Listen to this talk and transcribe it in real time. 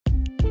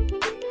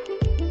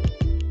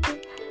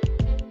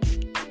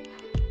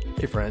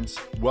Hey friends,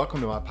 welcome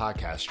to my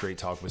podcast, Straight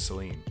Talk with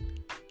Salim.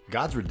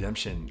 God's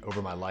redemption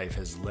over my life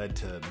has led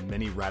to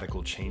many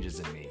radical changes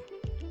in me.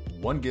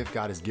 One gift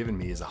God has given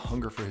me is a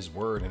hunger for His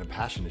Word and a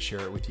passion to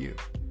share it with you.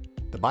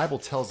 The Bible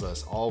tells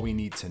us all we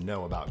need to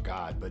know about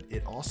God, but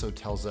it also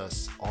tells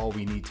us all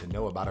we need to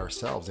know about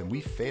ourselves, and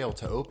we fail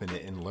to open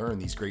it and learn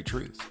these great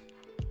truths.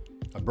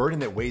 A burden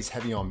that weighs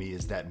heavy on me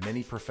is that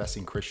many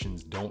professing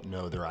Christians don't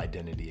know their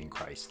identity in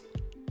Christ.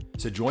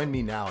 So join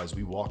me now as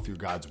we walk through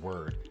God's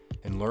Word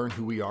and learn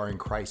who we are in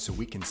Christ so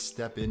we can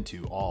step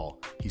into all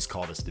He's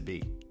called us to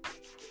be.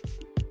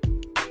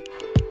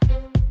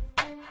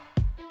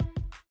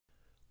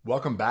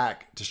 Welcome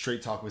back to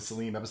Straight Talk with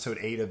Salim, episode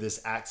 8 of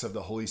this Acts of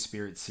the Holy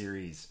Spirit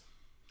series.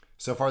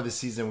 So far this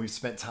season, we've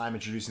spent time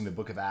introducing the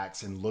book of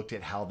Acts and looked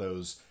at how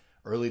those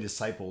early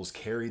disciples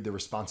carried the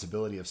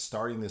responsibility of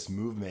starting this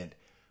movement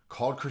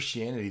called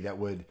Christianity that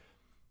would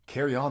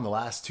carry on the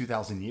last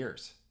 2,000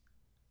 years.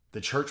 The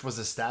church was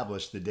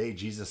established the day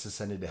Jesus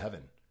ascended to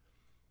heaven.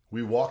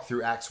 We walked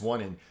through Acts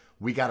 1 and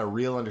we got a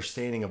real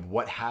understanding of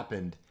what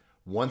happened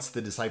once the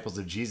disciples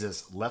of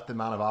Jesus left the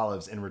Mount of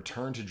Olives and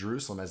returned to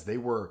Jerusalem as they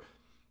were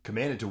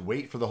commanded to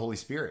wait for the Holy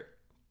Spirit.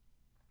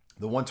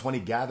 The 120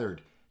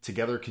 gathered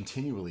together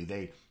continually.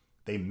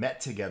 They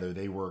met together.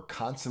 They were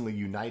constantly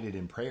united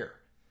in prayer.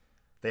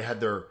 They had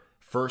their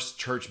first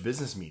church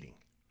business meeting.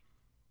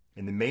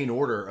 And the main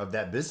order of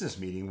that business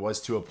meeting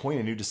was to appoint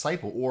a new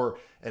disciple, or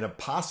an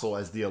apostle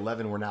as the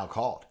 11 were now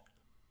called.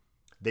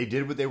 They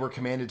did what they were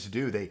commanded to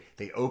do.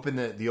 They opened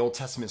the Old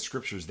Testament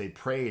scriptures. They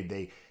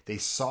prayed. They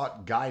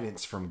sought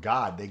guidance from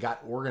God. They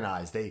got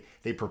organized.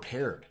 They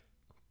prepared.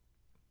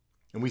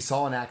 And we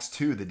saw in Acts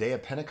 2, the day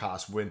of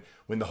Pentecost, when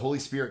the Holy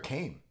Spirit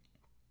came.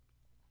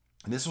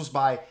 And this was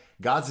by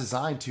God's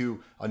design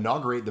to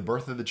inaugurate the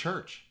birth of the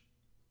church.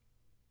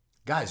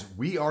 Guys,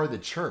 we are the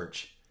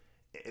church.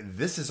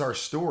 This is our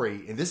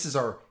story, and this is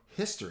our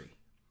history.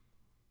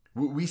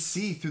 We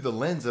see through the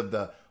lens of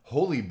the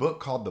holy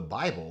book called the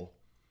Bible,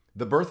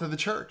 the birth of the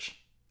church.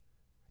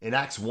 In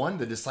Acts 1,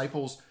 the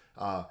disciples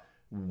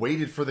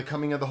waited for the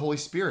coming of the Holy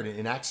Spirit.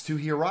 In Acts 2,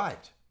 He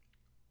arrived.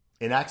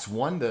 In Acts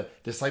 1, the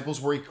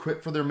disciples were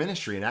equipped for their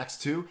ministry. In Acts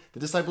 2, the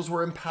disciples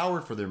were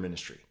empowered for their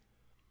ministry.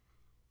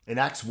 In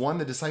Acts 1,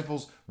 the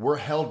disciples were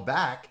held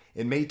back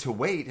and made to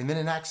wait. And then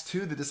in Acts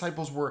 2, the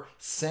disciples were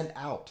sent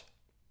out.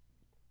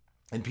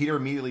 And Peter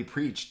immediately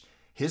preached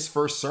his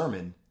first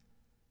sermon,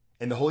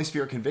 and the Holy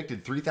Spirit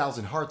convicted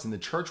 3,000 hearts, and the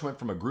church went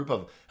from a group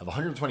of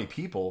 120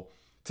 people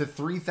to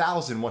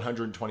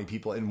 3,120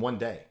 people in one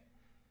day.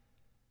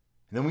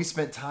 And then we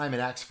spent time in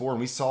Acts 4, and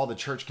we saw the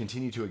church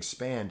continue to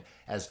expand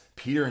as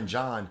Peter and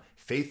John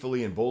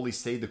faithfully and boldly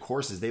stayed the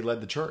course as they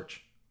led the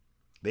church.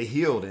 They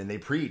healed and they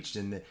preached,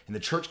 and the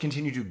church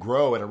continued to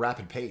grow at a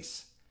rapid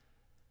pace.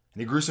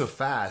 And it grew so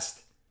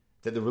fast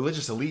that the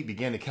religious elite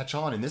began to catch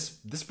on, and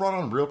this brought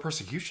on real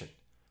persecution.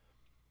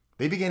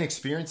 They began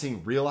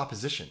experiencing real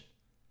opposition.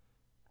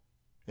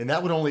 And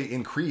that would only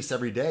increase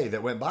every day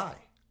that went by.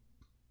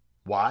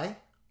 Why?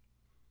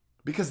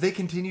 Because they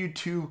continued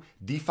to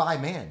defy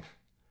man.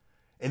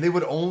 And they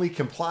would only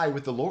comply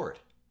with the Lord.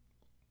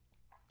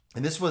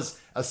 And this was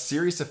a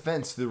serious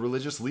offense to the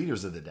religious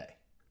leaders of the day.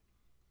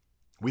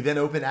 We then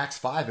opened Acts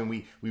 5 and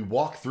we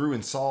walked through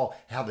and saw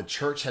how the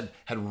church had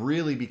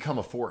really become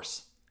a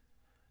force.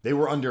 They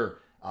were under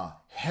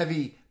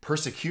heavy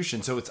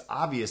persecution, so it's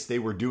obvious they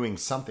were doing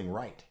something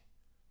right.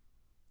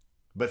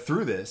 But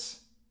through this,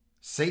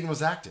 Satan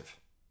was active.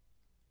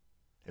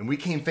 And we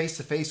came face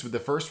to face with the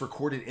first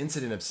recorded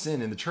incident of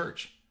sin in the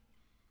church.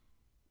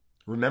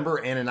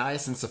 Remember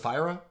Ananias and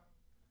Sapphira?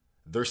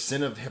 Their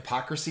sin of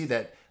hypocrisy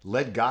that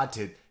led God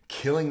to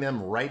killing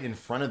them right in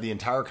front of the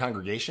entire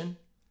congregation?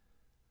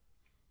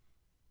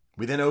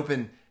 We then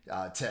opened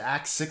to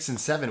Acts 6 and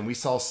 7, and we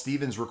saw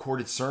Stephen's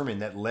recorded sermon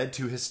that led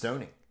to his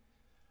stoning.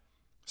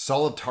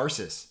 Saul of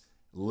Tarsus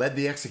led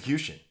the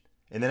execution.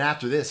 And then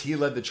after this, he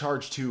led the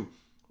charge to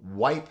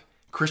wipe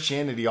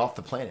Christianity off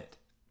the planet.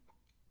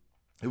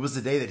 It was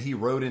the day that he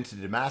rode into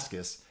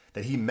Damascus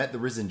that he met the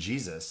risen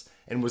Jesus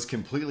and was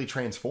completely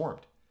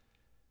transformed.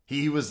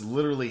 He was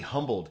literally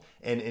humbled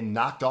and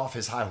knocked off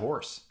his high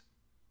horse.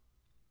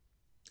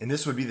 And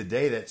this would be the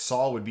day that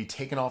Saul would be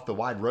taken off the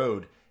wide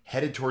road,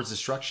 headed towards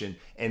destruction,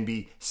 and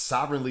be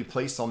sovereignly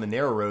placed on the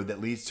narrow road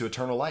that leads to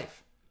eternal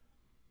life.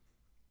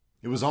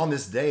 It was on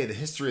this day the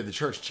history of the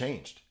church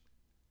changed.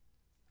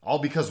 All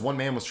because one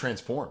man was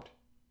transformed.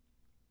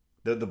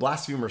 The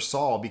blasphemer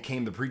Saul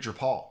became the preacher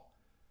Paul.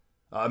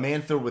 A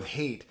man filled with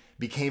hate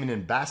became an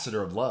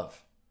ambassador of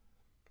love.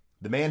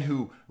 The man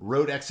who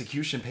wrote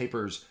execution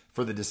papers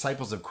for the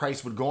disciples of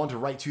Christ would go on to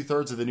write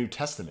 2/3 of the New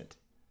Testament.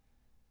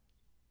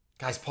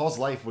 Guys, Paul's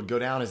life would go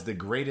down as the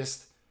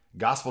greatest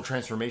gospel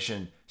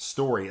transformation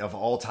story of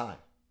all time.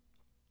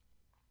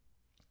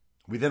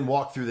 We then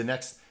walked through the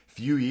next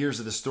few years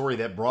of the story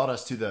that brought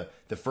us to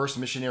the first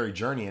missionary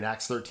journey in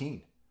Acts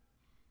 13.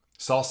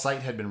 Saul's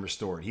sight had been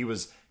restored. He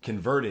was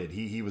converted.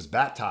 He was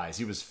baptized.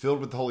 He was filled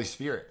with the Holy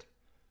Spirit.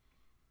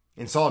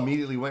 And Saul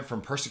immediately went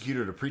from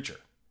persecutor to preacher.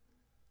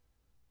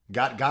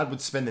 God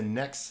would spend the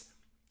next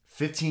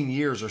 15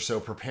 years or so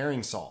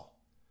preparing Saul,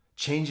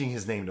 changing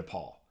his name to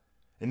Paul,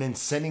 and then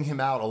sending him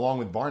out along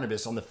with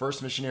Barnabas on the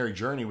first missionary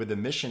journey with the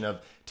mission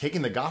of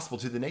taking the gospel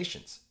to the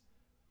nations.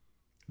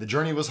 The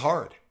journey was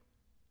hard.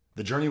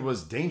 The journey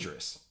was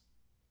dangerous.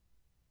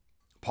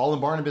 Paul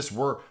and Barnabas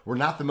were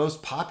not the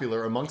most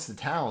popular amongst the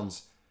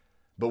towns,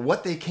 but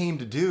what they came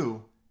to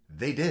do,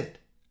 they did.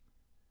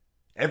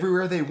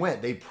 Everywhere they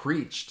went, they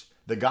preached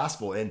the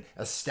gospel and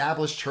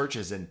established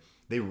churches, and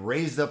they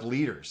raised up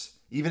leaders,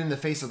 even in the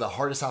face of the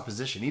hardest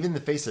opposition, even in the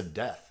face of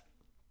death.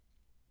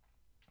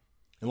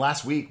 And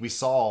last week, we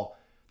saw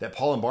that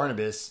Paul and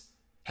Barnabas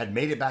had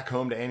made it back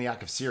home to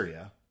Antioch of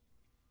Syria.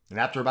 And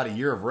after about a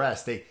year of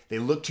rest, they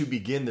looked to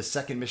begin the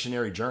second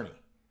missionary journey.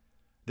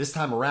 This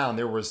time around,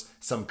 there was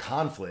some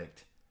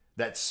conflict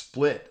that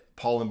split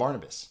Paul and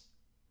Barnabas.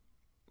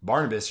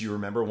 Barnabas, you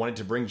remember, wanted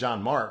to bring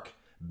John Mark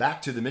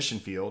back to the mission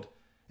field,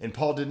 and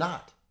Paul did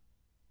not.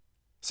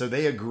 So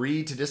they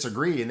agreed to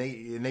disagree,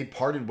 and they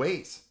parted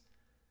ways.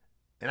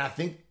 And I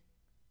think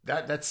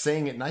that's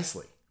saying it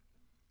nicely.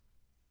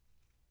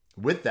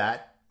 With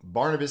that,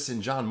 Barnabas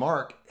and John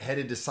Mark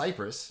headed to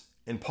Cyprus,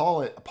 and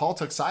Paul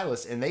took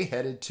Silas, and they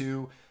headed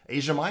to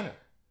Asia Minor.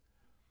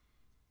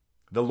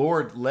 The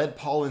Lord led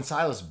Paul and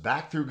Silas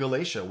back through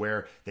Galatia,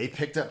 where they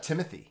picked up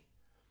Timothy.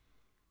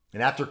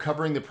 And after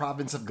covering the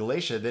province of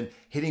Galatia, then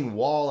hitting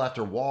wall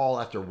after wall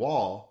after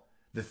wall,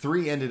 the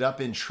three ended up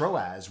in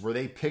Troas, where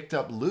they picked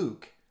up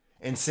Luke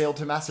and sailed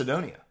to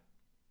Macedonia.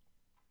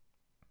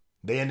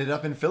 They ended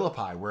up in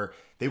Philippi, where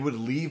they would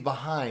leave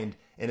behind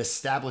an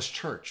established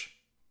church.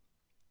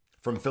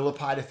 From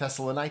Philippi to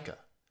Thessalonica,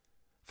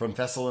 from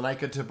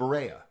Thessalonica to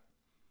Berea.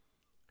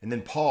 And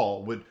then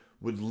Paul would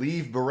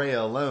leave Berea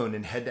alone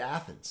and head to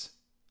Athens.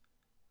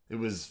 It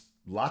was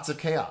lots of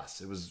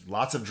chaos. It was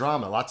lots of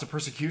drama, lots of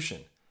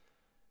persecution.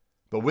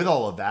 But with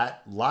all of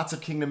that, lots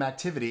of kingdom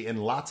activity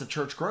and lots of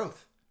church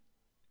growth.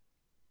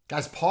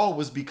 Guys, Paul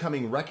was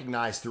becoming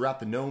recognized throughout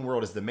the known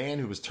world as the man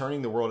who was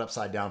turning the world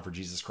upside down for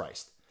Jesus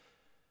Christ.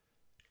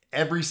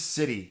 Every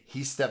city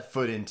he stepped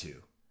foot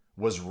into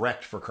was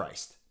wrecked for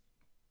Christ.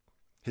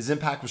 His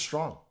impact was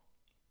strong.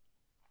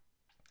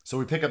 So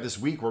we pick up this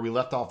week where we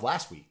left off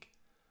last week.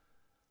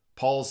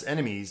 Paul's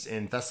enemies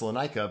in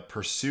Thessalonica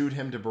pursued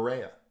him to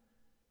Berea.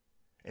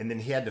 And then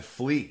he had to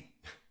flee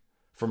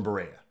from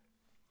Berea.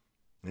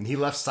 And he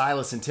left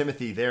Silas and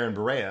Timothy there in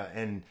Berea,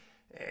 and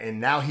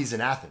now he's in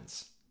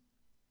Athens.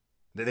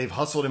 They've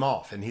hustled him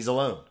off, and he's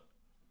alone.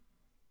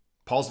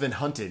 Paul's been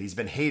hunted, he's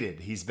been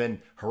hated, he's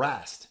been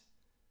harassed.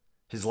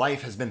 His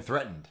life has been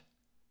threatened.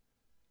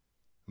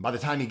 By the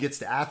time he gets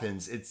to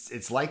Athens,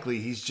 it's likely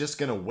he's just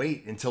going to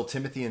wait until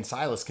Timothy and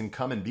Silas can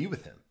come and be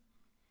with him.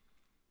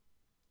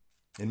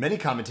 And many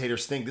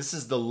commentators think this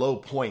is the low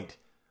point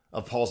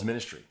of Paul's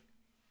ministry.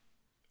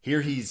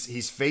 Here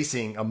he's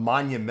facing a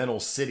monumental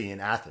city in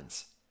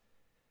Athens.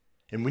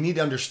 And we need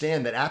to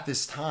understand that at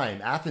this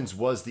time, Athens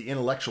was the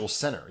intellectual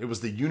center. It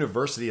was the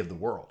university of the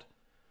world.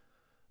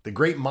 The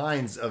great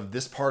minds of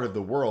this part of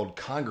the world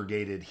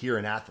congregated here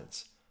in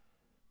Athens.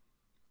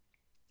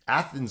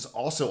 Athens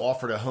also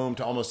offered a home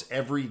to almost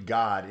every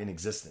god in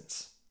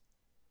existence.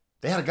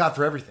 They had a god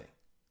for everything.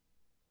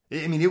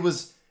 I mean, it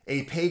was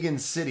a pagan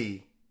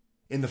city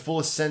in the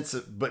fullest sense,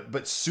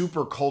 but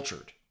super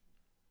cultured.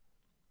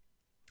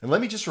 And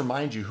let me just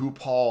remind you who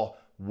Paul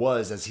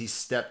was as he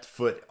stepped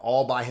foot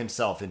all by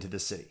himself into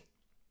this city.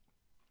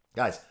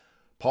 Guys,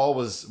 Paul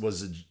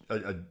was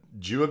a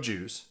Jew of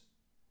Jews.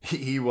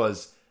 He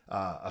was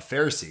a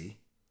Pharisee.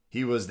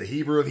 He was the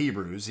Hebrew of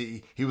Hebrews.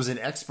 He was an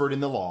expert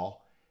in the law.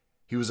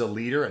 He was a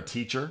leader, a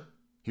teacher.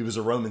 He was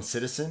a Roman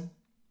citizen.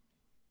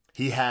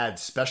 He had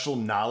special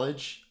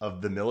knowledge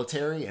of the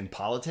military and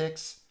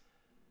politics.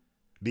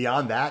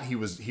 Beyond that, he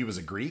was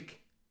a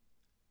Greek.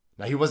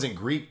 Now, he wasn't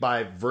Greek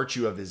by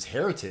virtue of his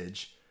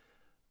heritage,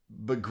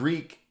 but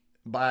Greek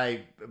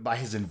by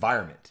his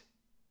environment.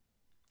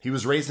 He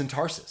was raised in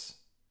Tarsus,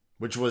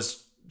 which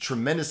was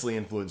tremendously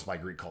influenced by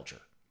Greek culture.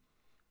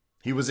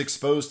 He was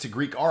exposed to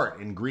Greek art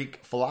and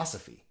Greek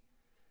philosophy.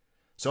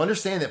 So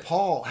understand that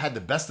Paul had the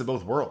best of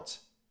both worlds.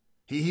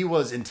 He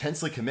was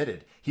intensely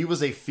committed. He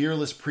was a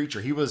fearless preacher.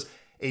 He was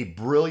a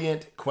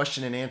brilliant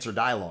question and answer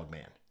dialogue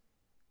man.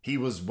 He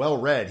was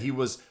well-read. He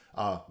was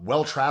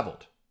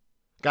well-traveled.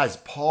 Guys,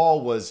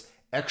 Paul was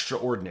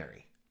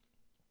extraordinary.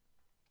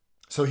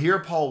 So here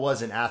Paul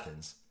was in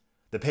Athens,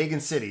 the pagan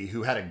city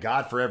who had a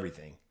god for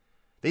everything.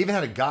 They even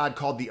had a god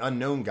called the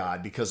unknown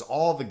god because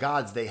all the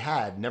gods they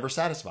had never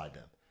satisfied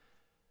them.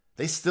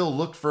 They still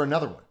looked for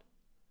another one.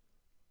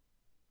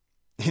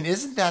 And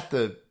isn't that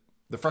the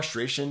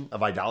frustration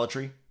of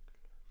idolatry?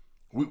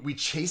 We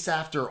chase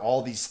after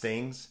all these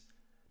things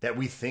that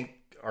we think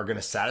are going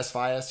to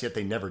satisfy us, yet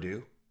they never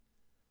do.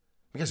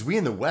 Because we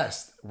in the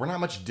West, we're not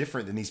much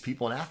different than these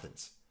people in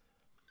Athens.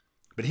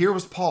 But here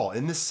was Paul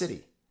in this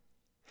city.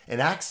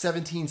 And Acts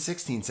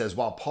 17:16 says,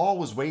 while Paul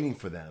was waiting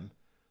for them,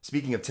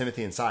 speaking of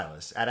Timothy and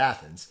Silas, at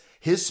Athens,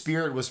 his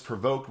spirit was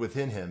provoked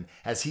within him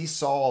as he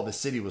saw the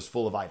city was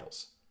full of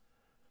idols.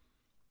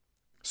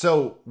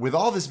 So, with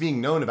all this being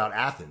known about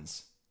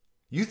Athens,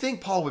 you think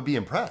Paul would be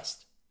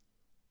impressed.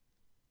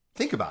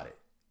 Think about it.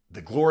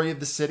 The glory of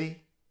the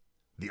city,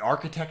 the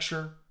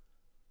architecture,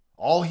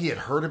 all he had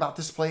heard about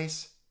this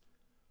place.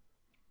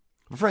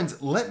 But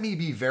friends, let me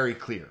be very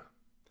clear.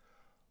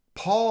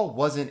 Paul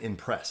wasn't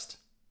impressed.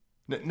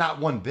 Not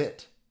one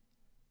bit.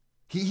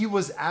 He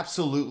was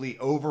absolutely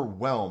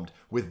overwhelmed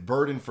with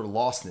burden for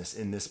lostness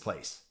in this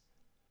place.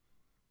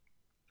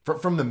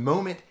 From the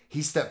moment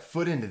he stepped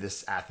foot into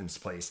this Athens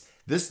place,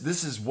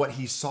 this is what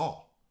he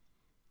saw.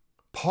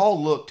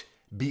 Paul looked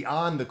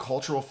beyond the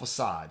cultural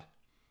facade,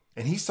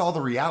 and he saw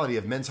the reality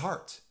of men's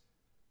hearts.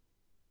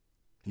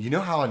 You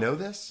know how I know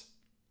this?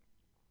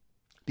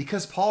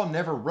 Because Paul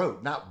never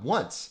wrote, not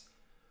once,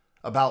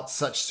 about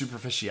such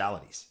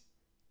superficialities.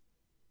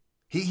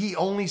 He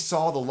only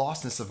saw the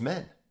lostness of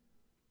men.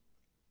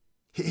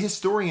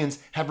 Historians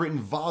have written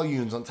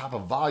volumes on top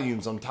of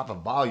volumes on top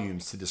of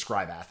volumes to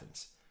describe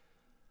Athens.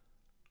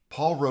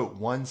 Paul wrote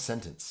one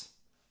sentence.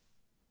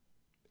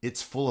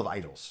 It's full of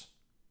idols.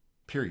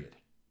 Period.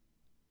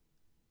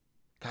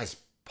 Guys,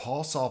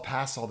 Paul saw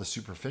past all the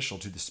superficial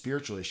to the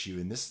spiritual issue,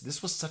 and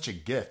this was such a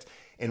gift,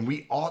 and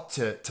we ought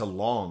to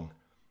long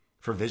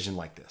for vision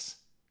like this.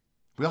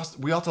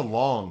 We ought to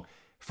long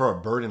for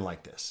a burden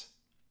like this.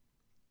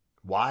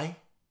 Why?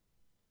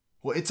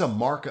 Well, it's a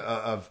mark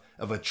of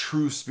a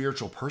true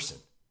spiritual person.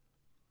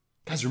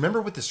 Guys,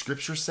 remember what the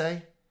scriptures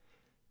say?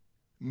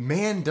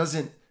 Man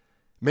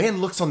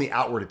looks on the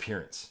outward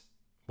appearance,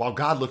 while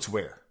God looks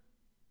where?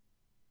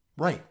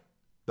 Right,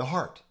 the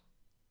heart.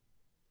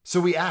 So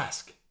we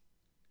ask,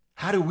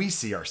 how do we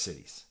see our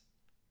cities?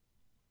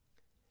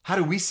 How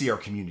do we see our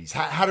communities?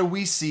 How do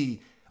we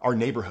see our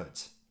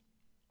neighborhoods?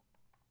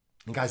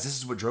 And guys, this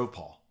is what drove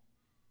Paul.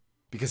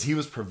 Because he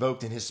was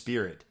provoked in his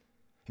spirit,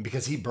 and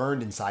because he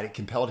burned inside, it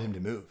compelled him to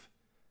move.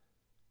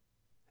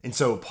 And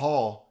so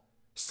Paul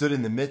stood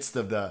in the midst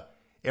of the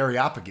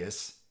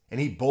Areopagus, and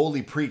he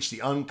boldly preached the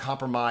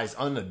uncompromised,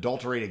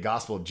 unadulterated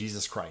gospel of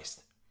Jesus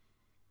Christ.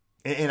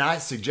 And I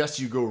suggest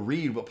you go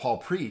read what Paul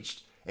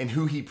preached and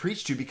who he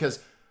preached to, because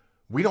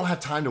we don't have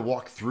time to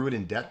walk through it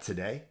in depth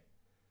today.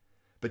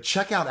 But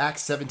check out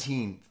Acts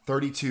 17,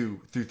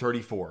 32 through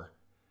 34.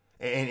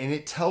 And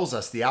it tells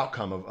us the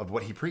outcome of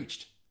what he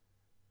preached.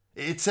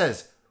 It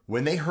says,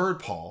 when they heard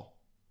Paul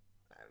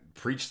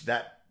preach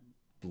that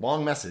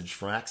long message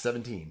from Acts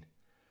 17,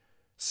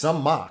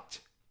 some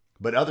mocked,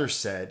 but others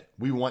said,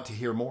 we want to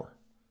hear more.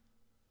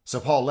 So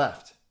Paul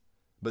left,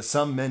 but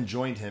some men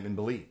joined him and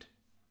believed.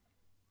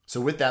 So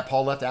with that,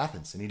 Paul left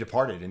Athens and he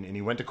departed and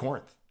he went to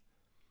Corinth.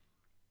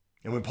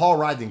 And when Paul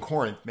arrived in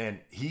Corinth, man,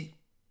 he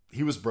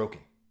was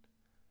broken.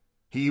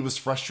 He was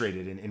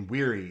frustrated and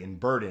weary and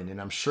burdened,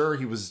 and I'm sure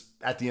he was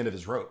at the end of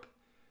his rope.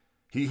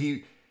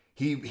 He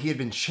had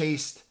been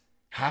chased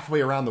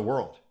halfway around the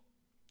world.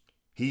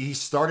 He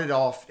started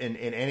off in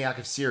Antioch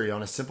of Syria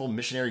on a simple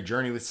missionary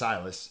journey with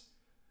Silas.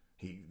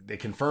 They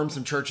confirmed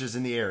some churches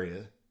in the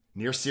area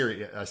near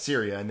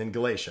Syria and then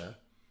Galatia.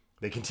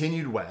 They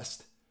continued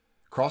west,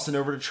 crossing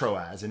over to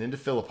Troas and into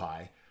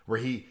Philippi, where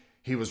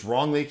he was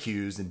wrongly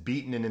accused and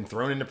beaten and then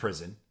thrown into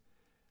prison.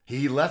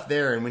 He left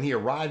there, and when he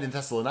arrived in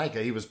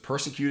Thessalonica, he was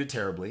persecuted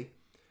terribly.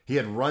 He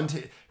had run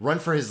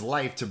for his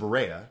life to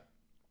Berea.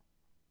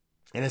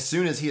 And as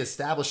soon as he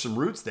established some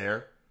roots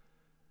there,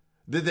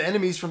 the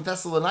enemies from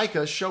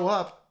Thessalonica show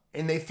up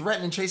and they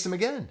threaten and chase him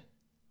again.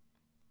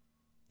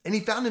 And he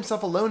found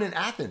himself alone in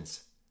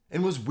Athens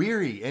and was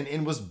weary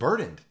and was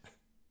burdened.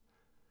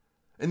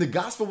 And the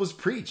gospel was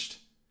preached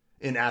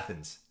in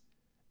Athens.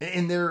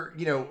 And there,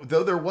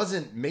 though there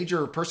wasn't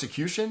major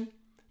persecution,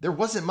 there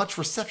wasn't much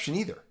reception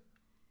either.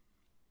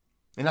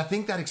 And I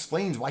think that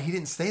explains why he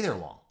didn't stay there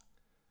long.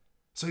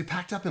 So he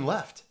packed up and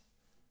left.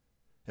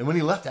 And when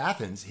he left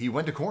Athens, he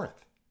went to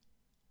Corinth.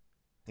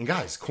 And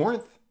guys,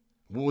 Corinth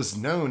was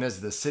known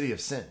as the city of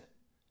sin.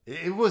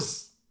 It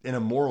was an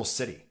immoral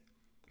city.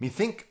 I mean,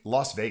 think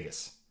Las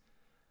Vegas.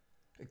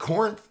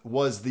 Corinth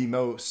was the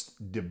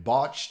most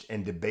debauched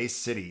and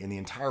debased city in the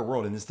entire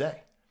world in this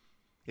day.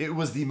 It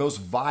was the most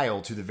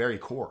vile to the very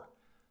core.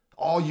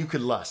 All you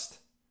could lust.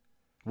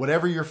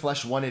 Whatever your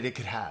flesh wanted, it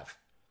could have.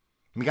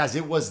 I mean, guys,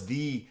 it was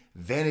the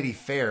Vanity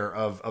Fair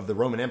of the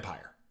Roman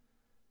Empire.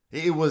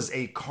 It was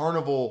a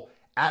carnival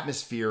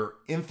atmosphere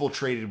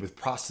infiltrated with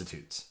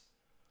prostitutes.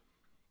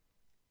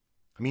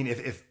 I mean,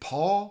 if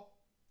Paul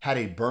had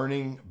a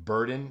burning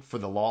burden for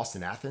the lost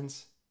in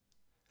Athens,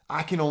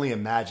 I can only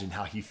imagine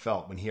how he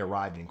felt when he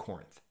arrived in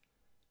Corinth.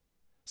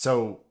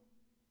 So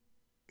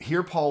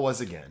here Paul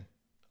was again,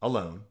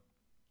 alone.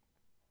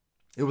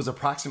 It was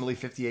approximately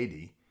 50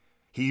 AD.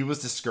 He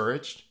was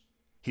discouraged.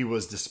 He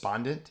was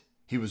despondent.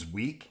 He was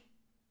weak.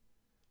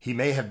 He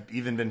may have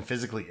even been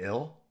physically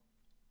ill.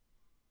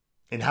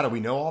 And how do we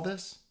know all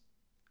this?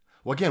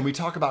 Well, again, we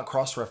talk about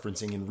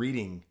cross-referencing and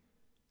reading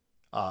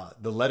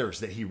the letters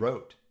that he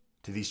wrote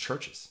to these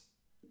churches.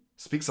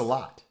 Speaks a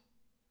lot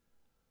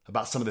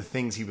about some of the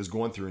things he was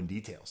going through in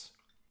details.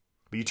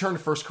 But you turn to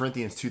 1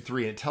 Corinthians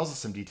 2:3, and it tells us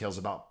some details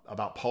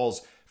about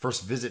Paul's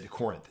first visit to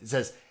Corinth. It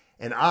says,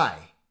 and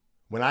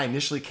when I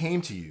initially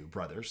came to you,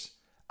 brothers,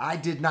 I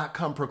did not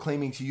come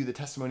proclaiming to you the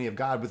testimony of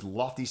God with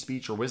lofty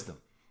speech or wisdom.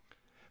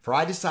 For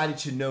I decided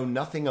to know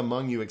nothing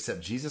among you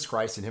except Jesus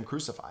Christ and him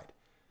crucified.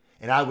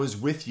 And I was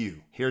with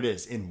you, here it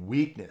is, in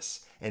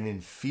weakness and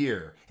in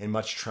fear and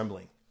much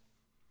trembling.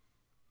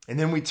 And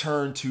then we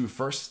turn to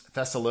 1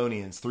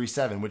 Thessalonians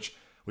 3:7,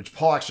 which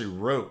Paul actually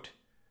wrote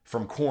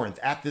from Corinth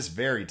at this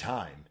very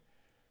time.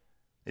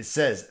 It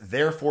says,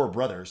 "Therefore,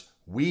 brothers,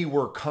 we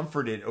were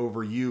comforted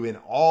over you in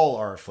all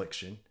our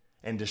affliction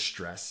and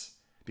distress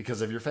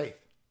because of your faith."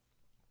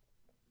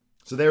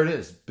 So there it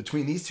is.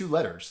 Between these two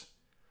letters,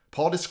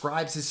 Paul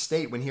describes his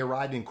state when he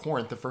arrived in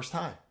Corinth the first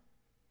time.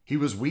 He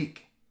was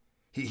weak.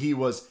 He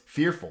was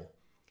fearful,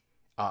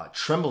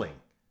 trembling.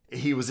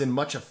 He was in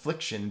much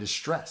affliction and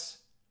distress.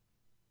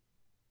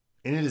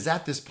 And it is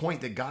at this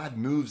point that God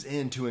moves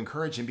in to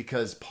encourage him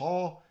because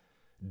Paul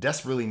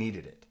desperately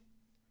needed it.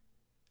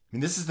 I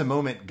mean, this is the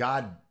moment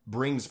God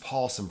brings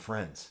Paul some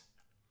friends.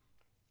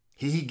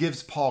 He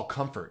gives Paul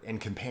comfort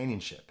and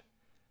companionship.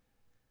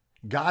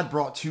 God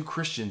brought two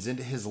Christians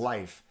into his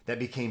life that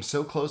became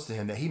so close to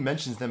him that he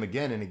mentions them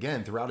again and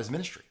again throughout his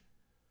ministry.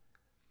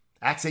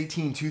 Acts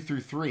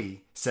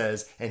 18:2-3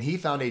 says, "And he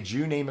found a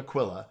Jew named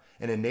Aquila,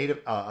 and a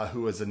native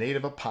who was a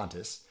native of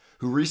Pontus,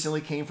 who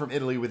recently came from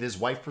Italy with his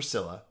wife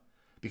Priscilla,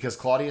 because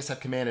Claudius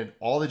had commanded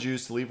all the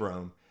Jews to leave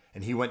Rome,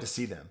 and he went to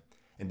see them.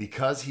 And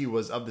because he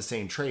was of the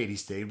same trade, he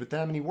stayed with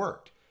them and he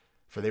worked,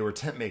 for they were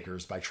tent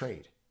makers by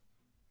trade."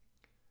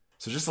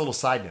 So just a little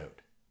side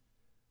note.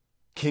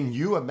 Can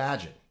you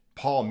imagine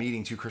Paul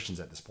meeting two Christians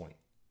at this point?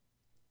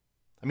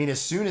 I mean,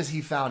 as soon as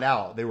he found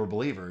out they were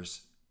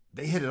believers,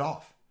 they hit it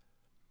off.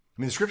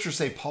 I mean, the scriptures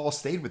say Paul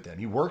stayed with them.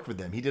 He worked with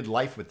them. He did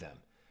life with them.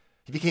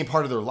 He became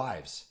part of their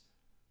lives.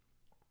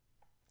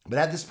 But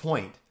at this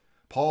point,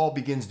 Paul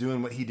begins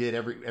doing what he did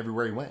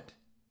everywhere he went.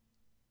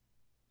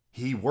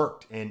 He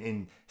worked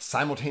and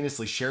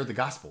simultaneously shared the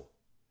gospel.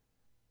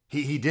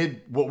 He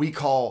did what we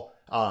call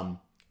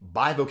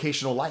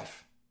bivocational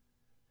life.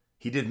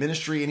 He did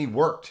ministry and he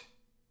worked.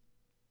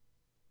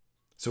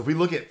 So if we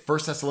look at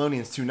 1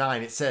 Thessalonians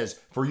 2:9, it says,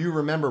 "For you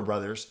remember,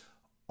 brothers,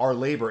 our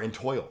labor and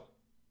toil.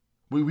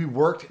 We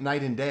worked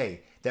night and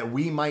day that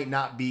we might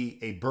not be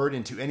a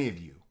burden to any of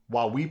you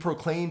while we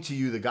proclaim to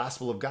you the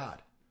gospel of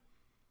God."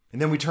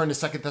 And then we turn to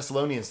 2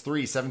 Thessalonians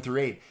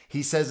 3:7-8.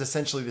 He says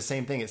essentially the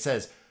same thing. It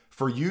says,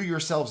 "For you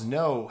yourselves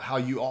know how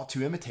you ought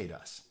to imitate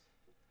us,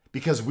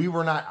 because we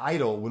were not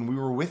idle when we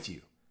were with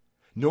you,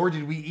 nor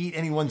did we eat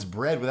anyone's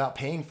bread without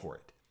paying for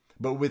it.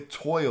 But with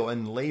toil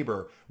and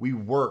labor we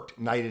worked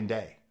night and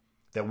day,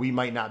 that we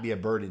might not be a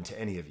burden to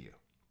any of you."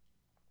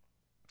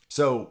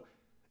 So,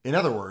 in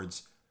other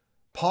words,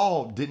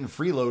 Paul didn't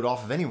freeload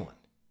off of anyone.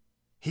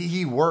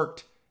 He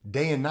worked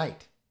day and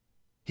night.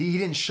 He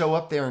didn't show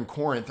up there in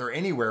Corinth or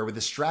anywhere with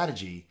a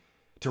strategy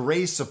to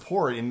raise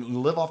support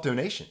and live off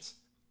donations.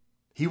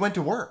 He went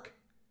to work.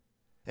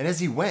 And as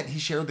he went, he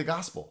shared the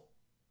gospel.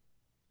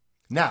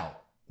 Now,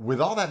 with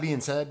all that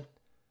being said,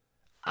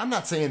 I'm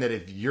not saying that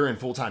if you're in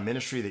full-time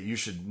ministry that you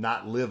should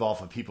not live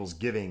off of people's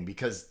giving,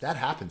 because that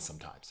happens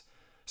sometimes.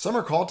 Some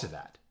are called to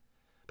that.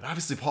 But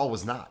obviously Paul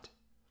was not.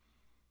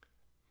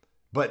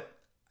 But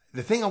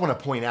the thing I want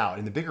to point out,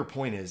 and the bigger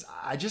point is,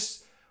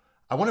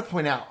 I want to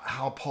point out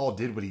how Paul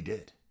did what he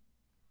did.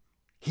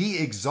 He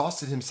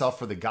exhausted himself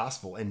for the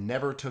gospel and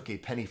never took a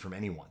penny from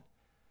anyone.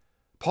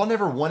 Paul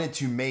never wanted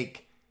to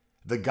make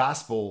the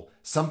gospel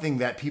something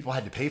that people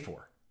had to pay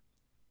for.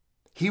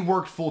 He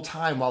worked full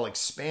time while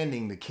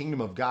expanding the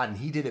kingdom of God, and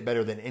he did it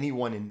better than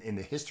anyone in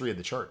the history of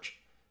the church.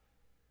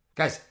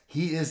 Guys,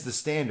 he is the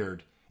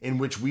standard in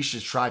which we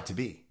should strive to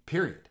be,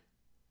 period.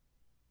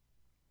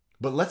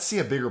 But let's see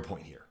a bigger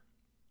point here.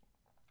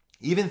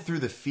 Even through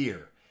the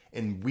fear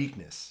and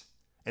weakness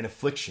and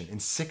affliction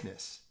and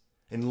sickness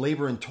and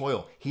labor and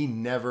toil, he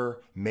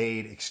never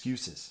made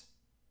excuses.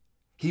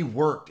 He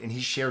worked and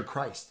he shared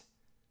Christ.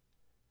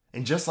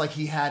 And just like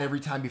he had every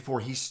time before,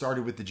 he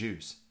started with the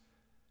Jews.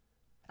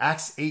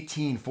 Acts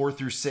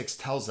 18:4-6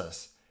 tells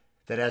us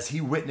that as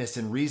he witnessed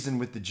and reasoned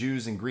with the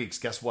Jews and Greeks,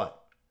 guess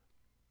what?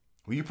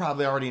 Well, you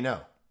probably already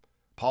know.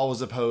 Paul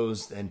was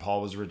opposed and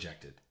Paul was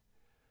rejected.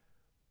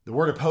 The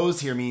word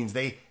opposed here means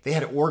they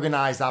had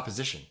organized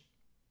opposition.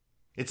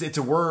 It's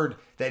a word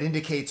that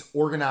indicates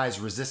organized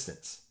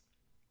resistance.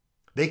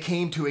 They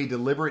came to a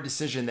deliberate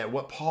decision that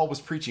what Paul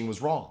was preaching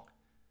was wrong.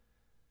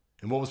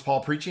 And what was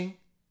Paul preaching?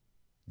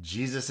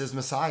 Jesus is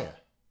Messiah.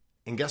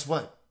 And guess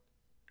what?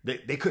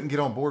 They couldn't get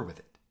on board with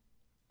it.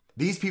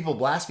 These people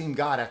blasphemed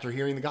God after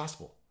hearing the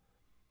gospel.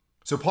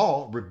 So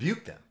Paul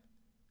rebuked them.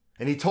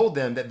 And he told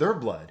them that their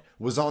blood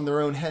was on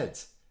their own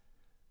heads.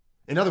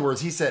 In other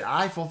words, he said,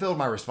 I fulfilled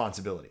my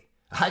responsibility.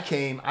 I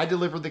came, I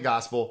delivered the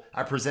gospel,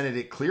 I presented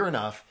it clear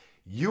enough.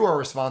 You are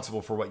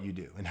responsible for what you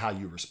do and how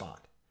you respond.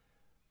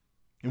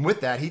 And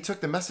with that, he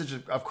took the message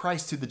of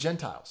Christ to the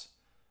Gentiles.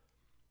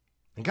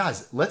 And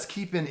guys, let's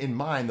keep in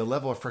mind the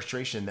level of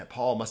frustration that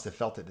Paul must have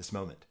felt at this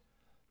moment.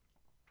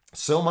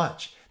 So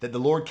much that the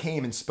Lord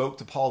came and spoke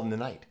to Paul in the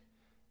night.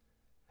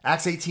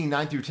 Acts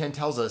 18:9-10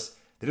 tells us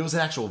that it was an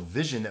actual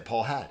vision that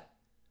Paul had.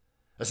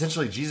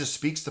 Essentially, Jesus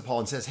speaks to Paul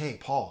and says, hey,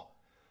 Paul,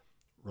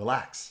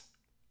 relax.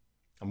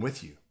 I'm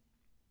with you.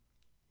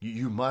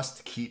 You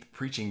must keep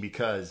preaching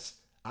because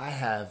I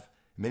have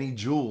many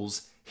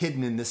jewels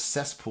hidden in this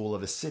cesspool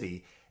of a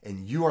city,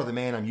 and you are the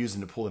man I'm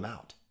using to pull them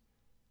out.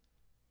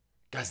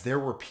 Guys, there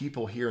were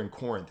people here in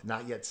Corinth,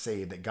 not yet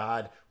saved, that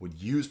God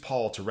would use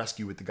Paul to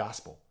rescue with the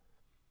gospel.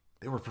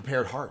 They were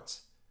prepared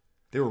hearts.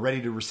 They were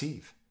ready to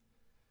receive.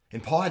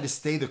 And Paul had to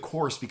stay the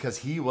course because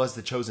he was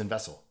the chosen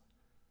vessel.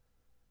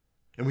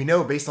 And we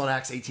know based on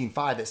Acts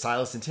 18:5 that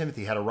Silas and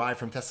Timothy had arrived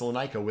from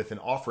Thessalonica with an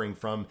offering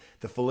from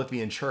the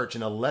Philippian church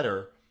and a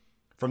letter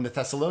from the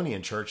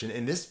Thessalonian church.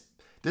 And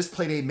this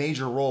played a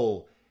major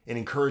role in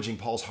encouraging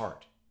Paul's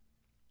heart.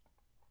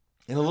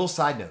 And a little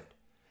side note,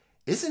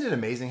 isn't it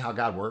amazing how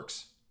God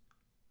works?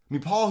 I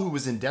mean, Paul, who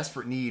was in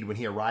desperate need when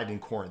he arrived in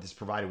Corinth, is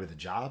provided with a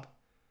job,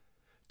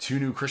 2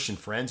 new Christian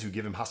friends who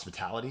give him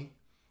hospitality,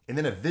 and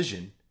then a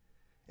vision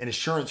and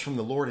assurance from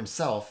the Lord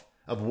himself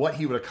of what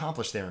he would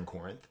accomplish there in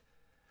Corinth.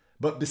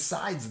 But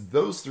besides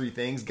those 3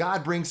 things,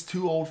 God brings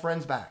 2 old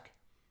friends back.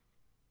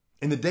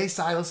 And the day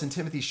Silas and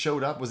Timothy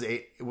showed up was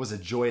a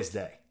joyous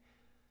day.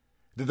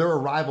 Their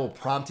arrival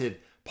prompted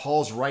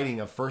Paul's writing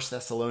of 1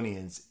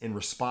 Thessalonians in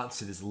response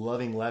to this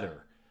loving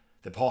letter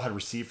that Paul had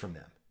received from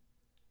them.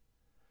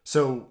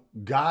 So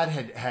God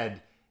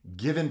had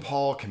given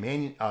Paul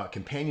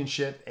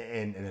companionship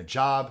and a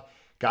job.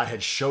 God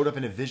had showed up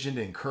in a vision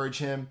to encourage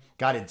him.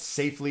 God had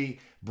safely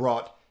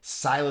brought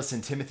Silas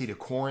and Timothy to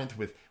Corinth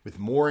with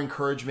more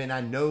encouragement.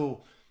 I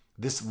know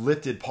this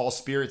lifted Paul's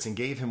spirits and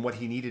gave him what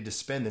he needed to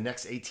spend the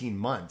next 18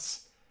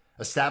 months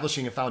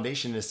establishing a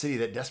foundation in a city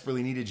that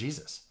desperately needed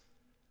Jesus.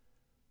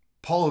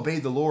 Paul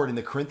obeyed the Lord and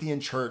the Corinthian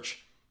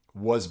church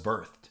was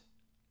birthed.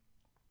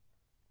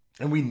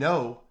 And we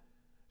know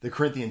the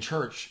Corinthian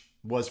church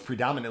was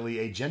predominantly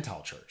a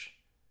Gentile church.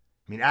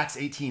 I mean, Acts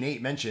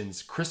 18:8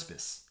 mentions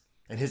Crispus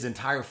and his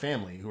entire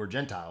family, who are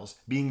Gentiles,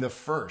 being the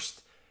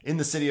first in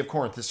the city of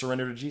Corinth to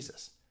surrender to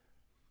Jesus.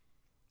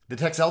 The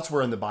text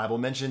elsewhere in the Bible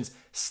mentions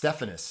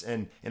Stephanas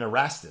and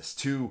Erastus,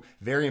 2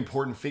 very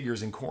important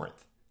figures in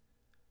Corinth.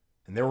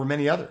 And there were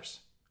many others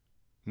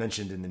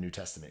mentioned in the New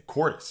Testament: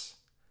 Quartus,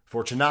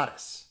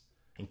 Fortunatus,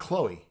 and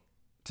Chloe,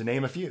 to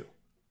name a few.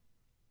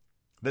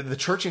 The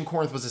church in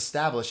Corinth was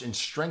established and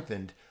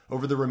strengthened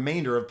over the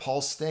remainder of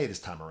Paul's stay this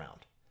time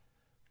around.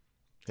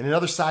 And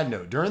another side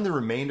note, during the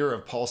remainder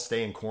of Paul's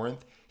stay in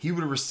Corinth, he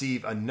would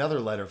receive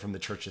another letter from the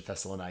church of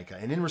Thessalonica.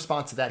 And in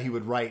response to that, he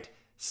would write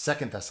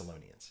 2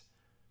 Thessalonians.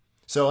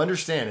 So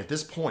understand, at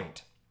this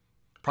point,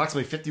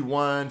 approximately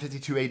 51,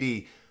 52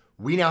 AD,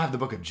 we now have the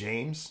book of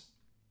James.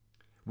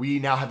 We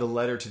now have the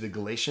letter to the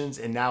Galatians.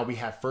 And now we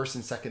have 1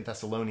 and 2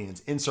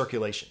 Thessalonians in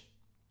circulation.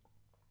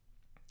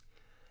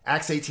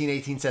 Acts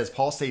 18:18 says,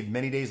 Paul stayed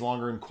many days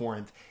longer in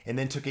Corinth and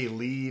then took a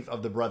leave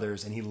of the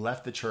brothers, and he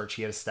left the church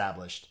he had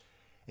established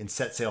and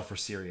set sail for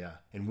Syria,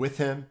 and with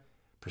him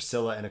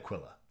Priscilla and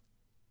Aquila.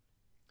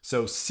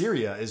 So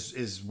Syria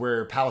is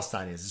where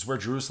Palestine is. It's where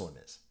Jerusalem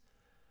is.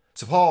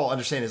 So Paul,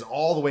 understand, is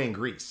all the way in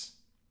Greece,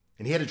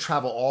 and he had to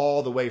travel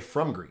all the way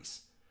from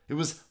Greece. It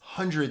was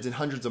hundreds and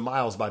hundreds of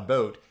miles by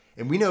boat,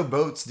 and we know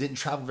boats didn't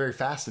travel very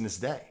fast in this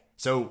day.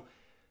 So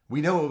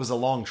we know it was a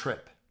long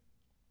trip.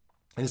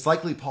 And it's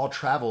likely Paul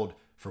traveled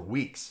for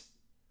weeks.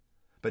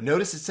 But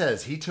notice it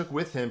says he took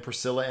with him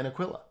Priscilla and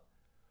Aquila.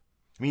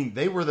 I mean,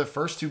 they were the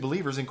first 2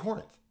 believers in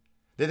Corinth.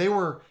 They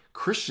were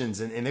Christians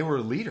and they were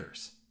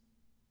leaders.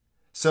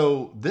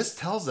 So this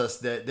tells us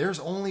that there's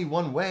only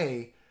one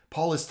way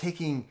Paul is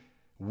taking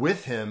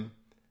with him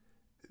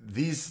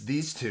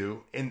these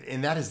 2,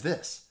 and that is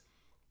this.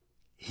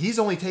 He's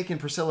only taking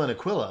Priscilla and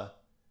Aquila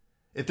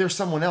if there's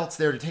someone else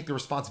there to take the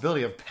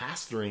responsibility of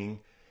pastoring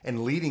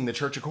and leading the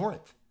church of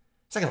Corinth.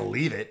 It's not going to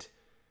leave it,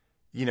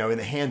 in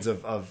the hands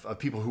of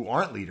people who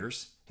aren't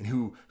leaders and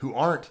who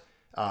aren't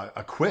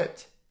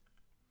equipped.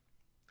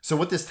 So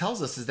what this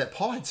tells us is that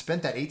Paul had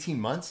spent that 18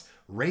 months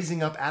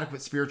raising up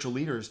adequate spiritual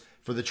leaders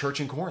for the church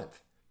in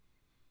Corinth.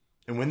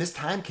 And when this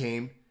time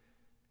came,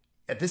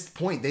 at this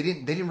point, they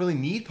didn't really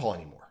need Paul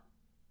anymore.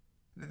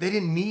 They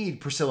didn't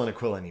need Priscilla and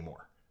Aquila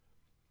anymore.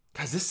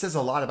 Guys, this says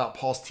a lot about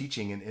Paul's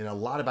teaching and a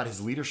lot about his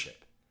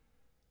leadership.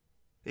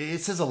 It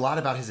says a lot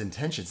about his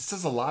intentions. It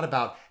says a lot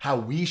about how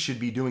we should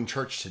be doing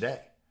church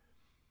today.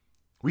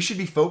 We should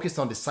be focused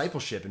on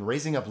discipleship and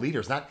raising up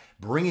leaders, not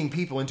bringing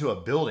people into a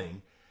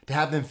building to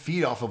have them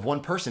feed off of one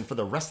person for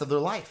the rest of their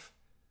life.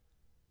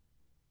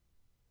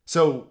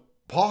 So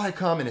Paul had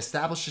come and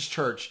established his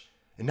church,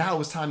 and now it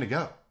was time to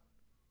go.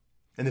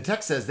 And the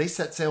text says they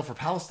set sail for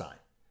Palestine.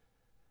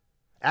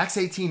 Acts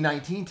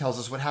 18:19 tells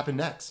us what happened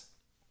next.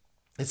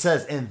 It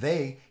says, and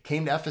they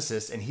came to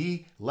Ephesus, and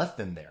he left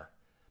them there.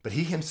 But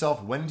he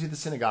himself went into the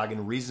synagogue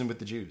and reasoned with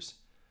the Jews.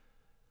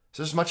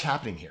 So there's much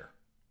happening here.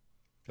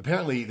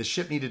 Apparently, the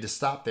ship needed to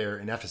stop there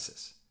in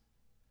Ephesus.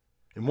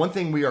 And one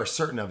thing we are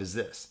certain of is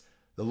this: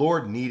 the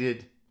Lord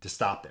needed to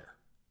stop there.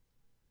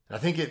 And I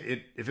think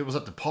if it was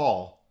up to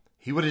Paul,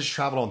 he would have just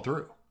traveled on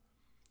through.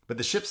 But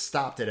the ship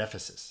stopped at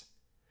Ephesus.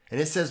 And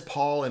it says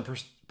Paul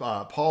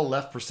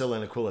left Priscilla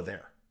and Aquila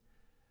there.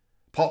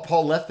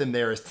 Paul left them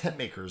there as tent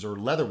makers or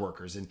leather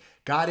workers, and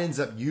God ends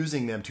up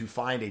using them to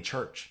find a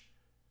church.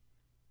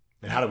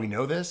 And how do we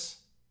know this?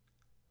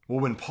 Well,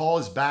 when Paul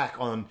is back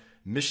on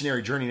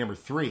missionary journey number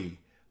 3,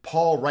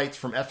 Paul writes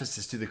from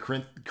Ephesus to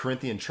the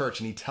Corinthian church,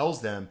 and he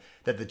tells them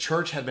that the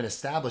church had been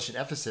established in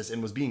Ephesus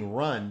and was being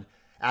run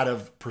out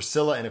of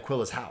Priscilla and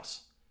Aquila's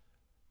house.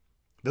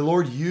 The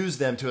Lord used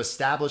them to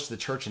establish the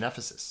church in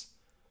Ephesus.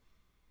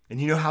 And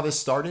you know how this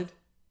started?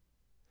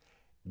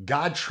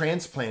 God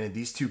transplanted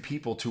these two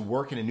people to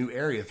work in a new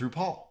area through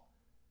Paul.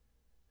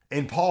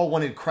 And Paul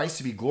wanted Christ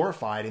to be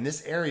glorified, and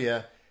this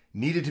area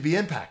needed to be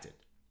impacted.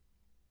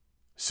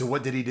 So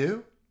what did he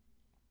do?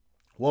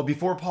 Well,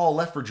 before Paul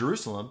left for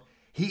Jerusalem,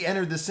 he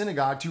entered the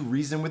synagogue to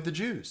reason with the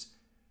Jews.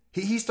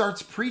 He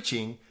starts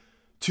preaching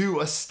to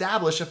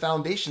establish a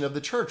foundation of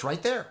the church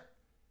right there.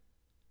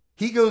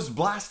 He goes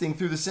blasting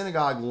through the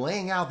synagogue,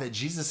 laying out that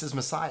Jesus is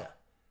Messiah.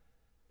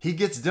 He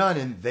gets done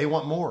and they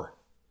want more.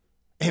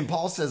 And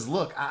Paul says,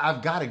 look,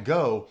 I've got to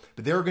go,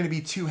 but there are going to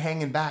be two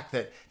hanging back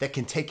that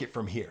can take it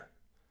from here.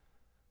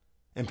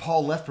 And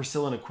Paul left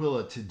Priscilla and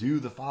Aquila to do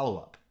the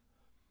follow-up.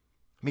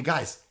 I mean,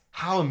 guys,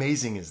 how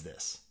amazing is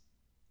this?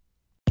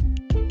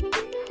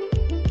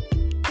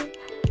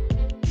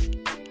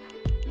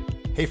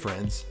 Hey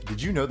friends,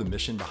 did you know the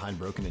mission behind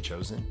Broken and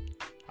Chosen?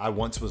 I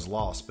once was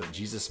lost, but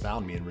Jesus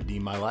found me and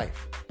redeemed my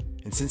life.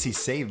 And since he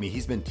saved me,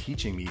 he's been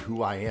teaching me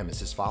who I am as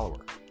his follower.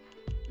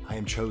 I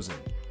am chosen.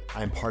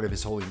 I am part of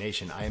his holy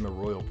nation. I am a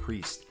royal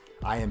priest.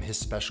 I am his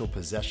special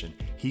possession.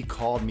 He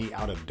called me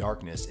out of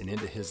darkness and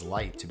into his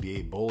light to be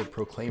a bold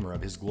proclaimer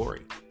of his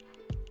glory.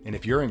 And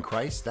if you're in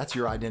Christ, that's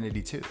your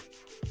identity too.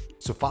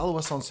 So follow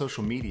us on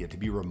social media to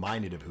be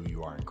reminded of who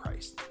you are in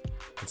Christ.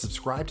 And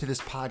subscribe to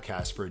this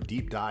podcast for a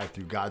deep dive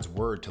through God's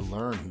word to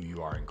learn who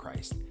you are in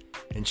Christ.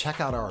 And check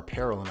out our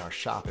apparel in our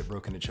shop at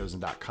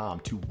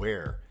brokenandchosen.com to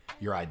wear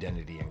your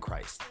identity in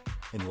Christ.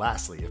 And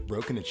lastly, if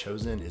Broken and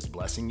Chosen is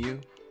blessing you,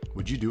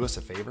 would you do us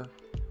a favor?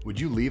 Would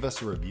you leave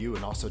us a review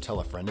and also tell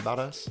a friend about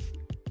us?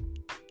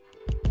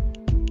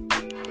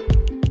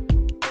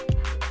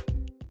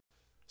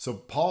 So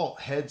Paul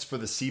heads for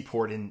the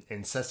seaport in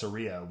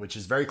Caesarea, which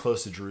is very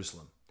close to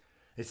Jerusalem.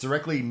 It's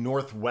directly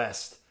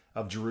northwest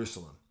of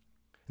Jerusalem.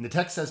 And the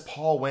text says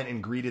Paul went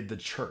and greeted the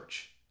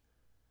church.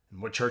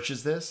 And what church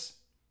is this?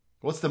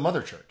 Well, it's the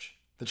mother church,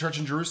 the church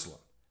in Jerusalem.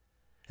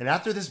 And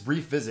after this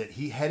brief visit,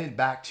 he headed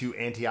back to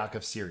Antioch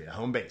of Syria,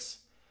 home base.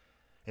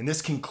 And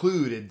this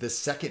concluded the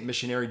second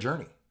missionary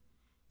journey.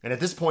 And at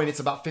this point, it's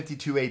about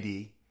 52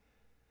 AD.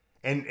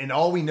 And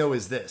all we know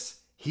is this.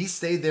 He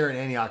stayed there in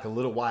Antioch a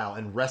little while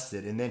and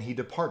rested, and then he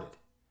departed.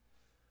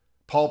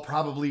 Paul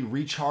probably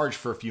recharged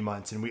for a few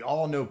months, and we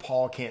all know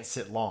Paul can't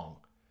sit long.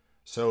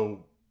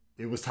 So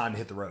it was time to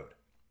hit the road.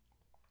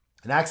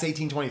 And Acts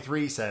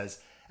 18:23 says,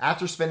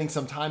 after spending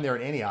some time there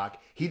in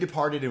Antioch, he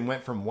departed and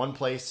went from one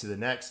place to the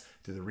next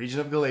through the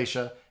region of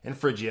Galatia and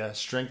Phrygia,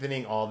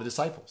 strengthening all the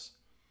disciples.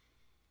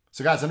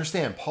 So guys,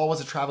 understand, Paul was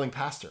a traveling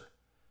pastor.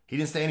 He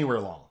didn't stay anywhere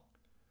long.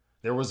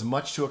 There was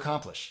much to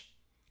accomplish.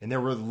 And there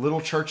were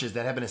little churches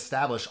that had been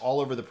established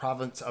all over the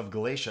province of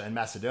Galatia and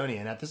Macedonia.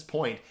 And at this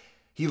point,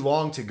 he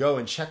longed to go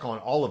and check on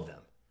all of them.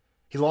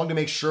 He longed to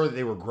make sure that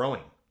they were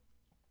growing.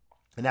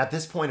 And at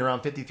this point,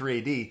 around 53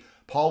 AD,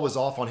 Paul was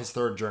off on his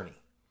third journey.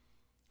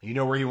 You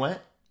know where he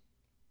went?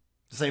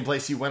 The same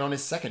place he went on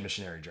his second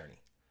missionary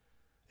journey.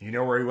 You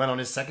know where he went on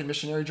his second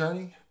missionary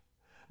journey?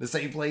 The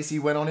same place he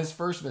went on his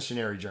first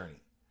missionary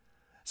journey.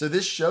 So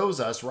this shows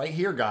us right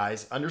here,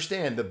 guys,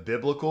 understand the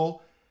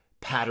biblical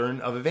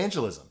pattern of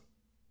evangelism.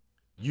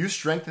 You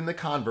strengthen the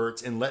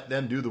converts and let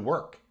them do the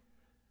work.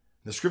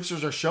 The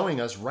scriptures are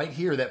showing us right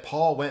here that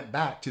Paul went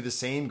back to the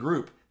same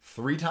group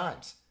 3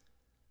 times.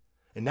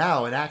 And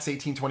now in Acts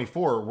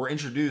 18:24, we're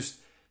introduced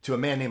to a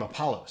man named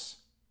Apollos.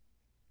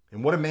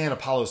 And what a man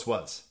Apollos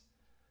was.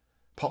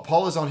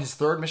 Paul is on his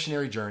third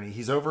missionary journey.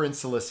 He's over in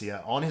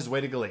Cilicia on his way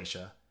to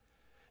Galatia.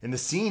 And the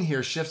scene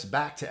here shifts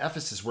back to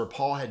Ephesus where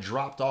Paul had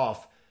dropped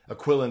off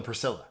Aquila and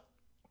Priscilla.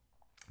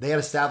 They had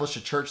established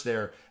a church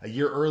there a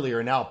year earlier,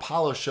 and now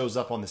Apollos shows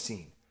up on the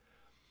scene.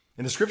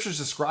 And the scriptures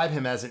describe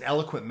him as an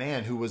eloquent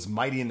man who was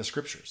mighty in the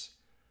scriptures.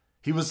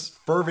 He was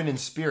fervent in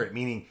spirit,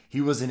 meaning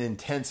he was an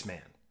intense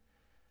man.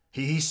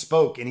 He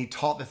spoke and he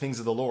taught the things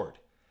of the Lord.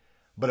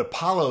 But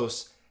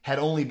Apollos had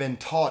only been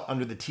taught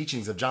under the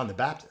teachings of John the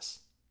Baptist.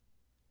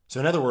 So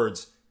in other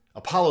words,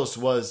 Apollos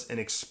was an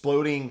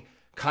exploding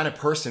kind of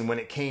person when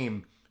it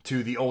came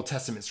to the Old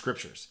Testament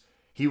scriptures.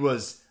 He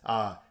was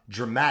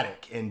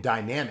dramatic and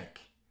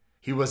dynamic.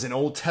 He was an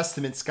Old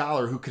Testament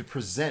scholar who could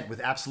present with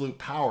absolute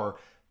power,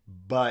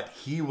 but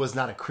he was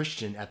not a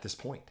Christian at this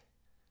point.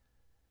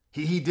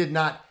 He did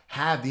not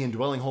have the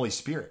indwelling Holy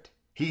Spirit.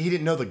 He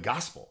didn't know the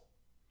gospel.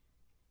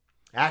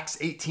 Acts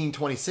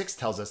 18:26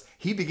 tells us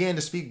he began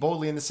to speak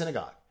boldly in the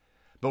synagogue.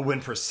 But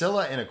when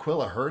Priscilla and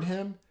Aquila heard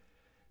him,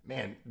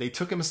 man, they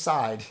took him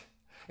aside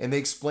and they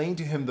explained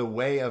to him the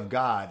way of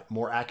God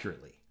more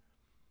accurately.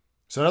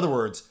 So in other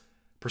words,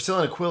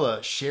 Priscilla and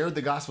Aquila shared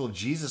the gospel of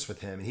Jesus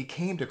with him, and he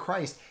came to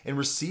Christ and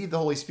received the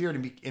Holy Spirit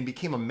and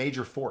became a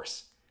major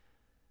force.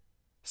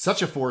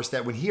 Such a force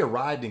that when he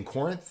arrived in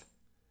Corinth,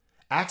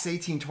 Acts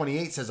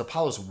 18:28 says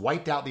Apollos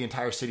wiped out the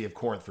entire city of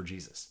Corinth for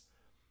Jesus.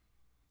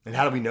 And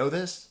how do we know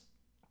this?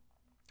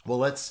 Well,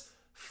 let's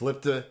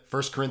flip to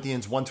 1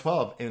 Corinthians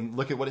 1:12 and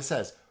look at what it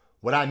says.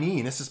 What I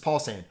mean, this is Paul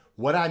saying,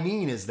 what I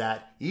mean is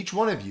that each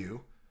one of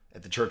you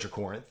at the church of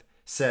Corinth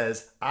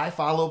says, I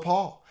follow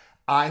Paul,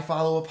 I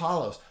follow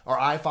Apollos, or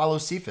I follow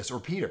Cephas or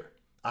Peter,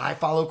 I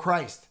follow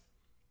Christ.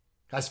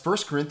 Guys, 1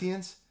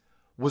 Corinthians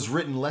was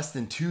written less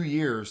than 2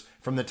 years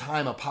from the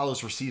time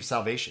Apollos received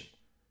salvation.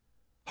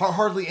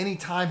 Hardly any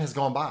time has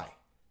gone by.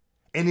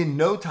 And in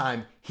no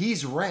time,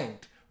 he's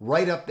ranked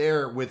right up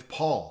there with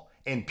Paul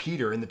and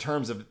Peter in the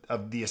terms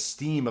of the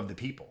esteem of the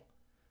people.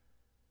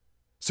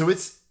 So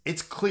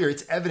it's clear,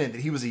 it's evident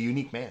that he was a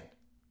unique man.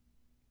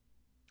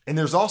 And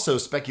there's also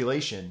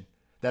speculation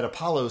that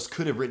Apollos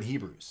could have written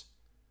Hebrews.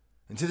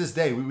 And to this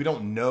day, we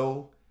don't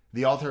know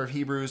the author of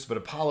Hebrews, but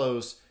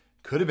Apollos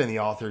could have been the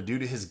author due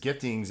to his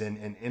giftings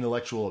and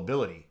intellectual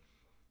ability.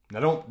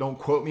 Now, don't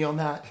quote me on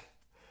that.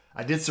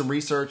 I did some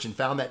research and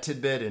found that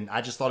tidbit, and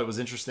I just thought it was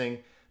interesting,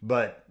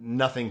 but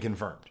nothing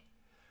confirmed.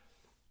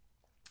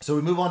 So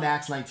we move on to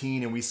Acts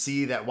 19, and we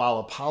see that while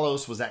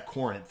Apollos was at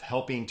Corinth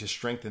helping to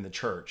strengthen the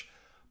church,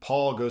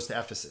 Paul goes to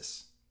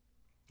Ephesus.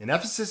 And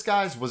Ephesus,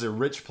 guys, was a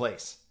rich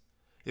place.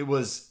 It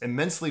was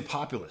immensely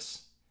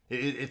populous.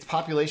 Its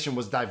population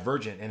was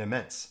divergent and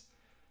immense.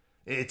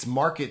 Its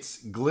markets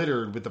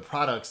glittered with the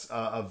products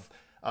of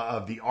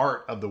the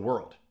art of the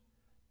world.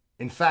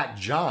 In fact,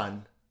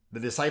 John, the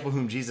disciple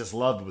whom Jesus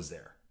loved, was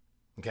there.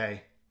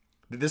 Okay?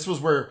 This was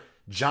where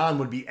John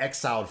would be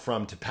exiled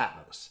from to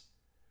Patmos.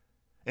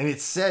 And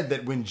it's said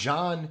that when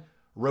John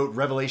wrote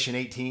Revelation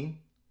 18,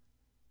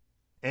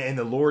 and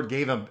the Lord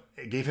gave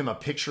him a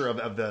picture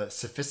of the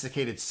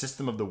sophisticated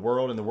system of the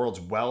world and the world's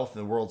wealth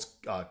and the world's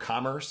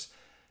commerce,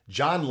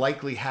 John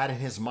likely had in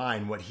his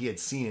mind what he had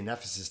seen in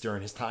Ephesus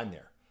during his time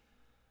there.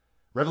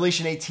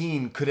 Revelation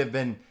 18 could have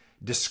been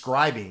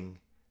describing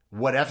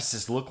what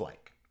Ephesus looked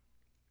like.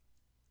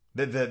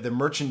 The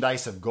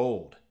merchandise of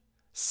gold,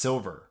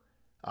 silver,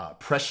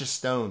 precious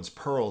stones,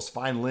 pearls,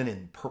 fine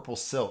linen, purple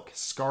silk,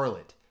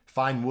 scarlet,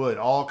 fine wood,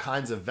 all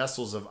kinds of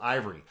vessels of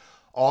ivory,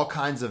 all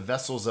kinds of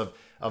vessels of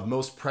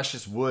most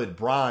precious wood,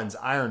 bronze,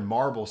 iron,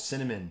 marble,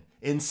 cinnamon,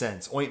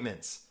 incense,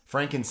 ointments,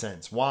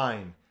 frankincense,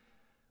 wine,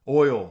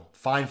 oil,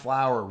 fine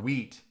flour,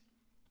 wheat,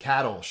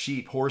 cattle,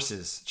 sheep,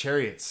 horses,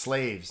 chariots,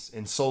 slaves,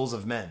 and souls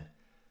of men.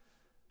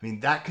 I mean,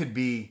 that could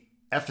be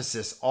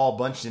Ephesus all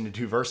bunched into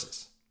 2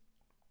 verses.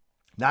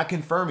 Not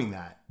confirming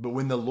that, but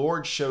when the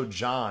Lord showed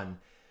John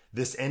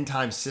this end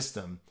time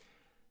system,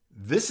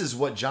 this is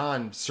what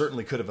John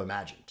certainly could have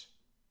imagined.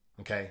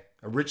 Okay?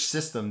 A rich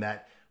system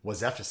that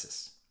was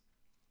Ephesus.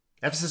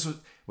 Ephesus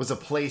was a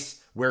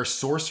place where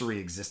sorcery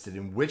existed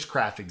and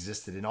witchcraft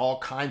existed and all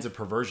kinds of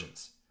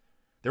perversions.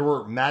 There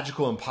were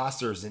magical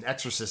imposters and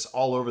exorcists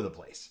all over the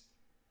place.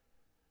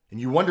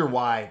 And you wonder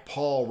why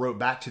Paul wrote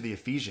back to the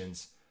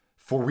Ephesians,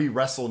 "For we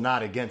wrestle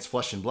not against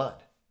flesh and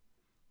blood."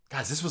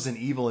 Guys, this was an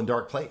evil and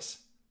dark place.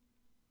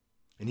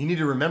 And you need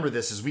to remember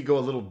this as we go a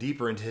little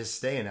deeper into his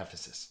stay in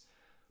Ephesus.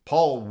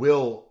 Paul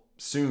will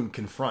soon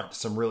confront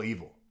some real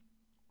evil.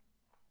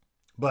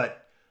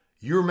 But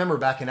you remember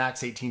back in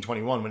Acts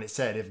 18:21 when it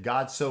said, if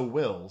God so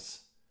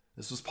wills,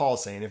 this was Paul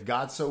saying, if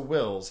God so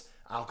wills,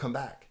 I'll come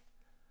back.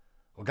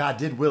 Well, God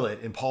did will it,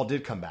 and Paul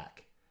did come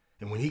back.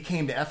 And when he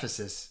came to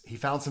Ephesus, he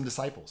found some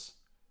disciples.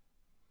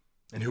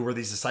 And who were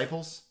these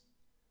disciples?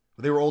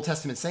 Well, they were Old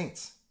Testament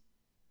saints.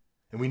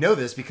 And we know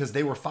this because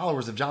they were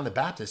followers of John the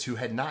Baptist who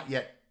had not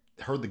yet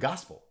heard the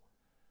gospel.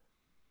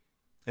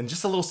 And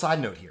just a little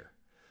side note here.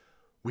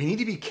 We need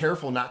to be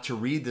careful not to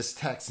read this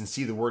text and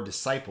see the word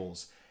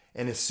disciples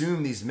and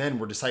assume these men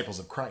were disciples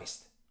of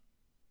Christ.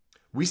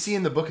 We see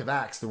in the book of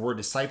Acts the word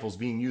disciples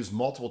being used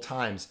multiple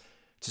times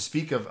to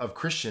speak of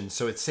Christians,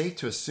 so it's safe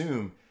to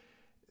assume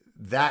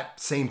that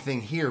same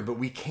thing here, but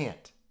we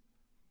can't.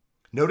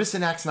 Notice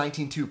in Acts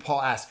 19:2,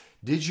 Paul asks,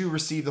 did you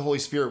receive the Holy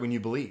Spirit when you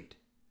believed?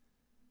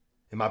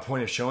 And my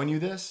point of showing you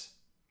this?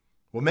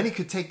 Well, many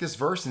could take this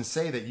verse and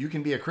say that you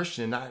can be a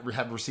Christian and not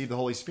have received the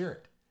Holy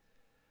Spirit.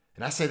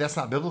 And I say that's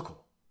not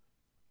biblical.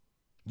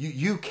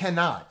 You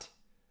cannot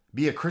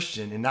be a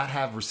Christian and not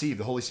have received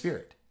the Holy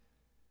Spirit.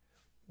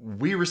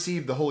 We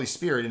receive the Holy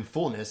Spirit in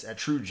fullness at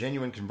true,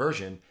 genuine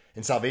conversion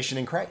and salvation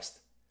in Christ.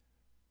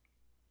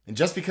 And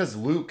just because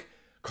Luke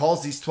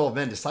calls these 12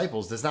 men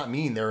disciples does not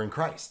mean they're in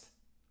Christ.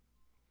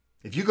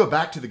 If you go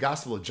back to the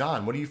Gospel of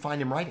John, what do you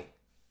find him writing?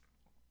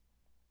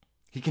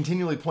 He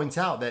continually points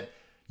out that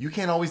you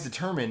can't always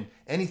determine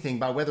anything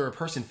by whether a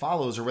person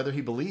follows or whether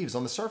he believes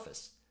on the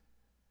surface.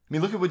 I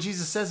mean, look at what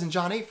Jesus says in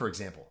John 8, for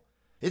example.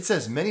 It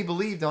says, many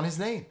believed on his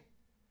name.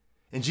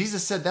 And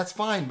Jesus said, that's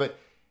fine, but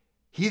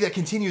he that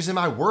continues in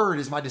my word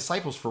is my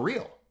disciples for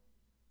real.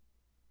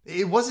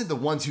 It wasn't the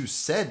ones who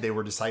said they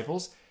were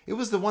disciples. It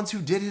was the ones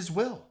who did his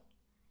will.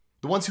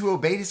 The ones who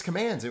obeyed his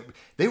commands.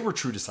 They were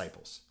true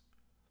disciples.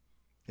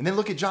 And then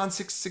look at John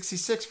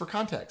 6:66 for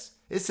context.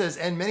 It says,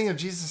 and many of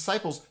Jesus'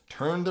 disciples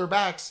turned their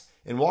backs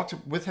and walked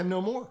with him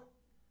no more.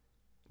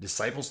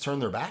 Disciples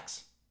turned their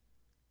backs?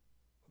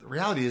 The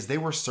reality is they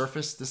were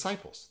surface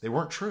disciples. They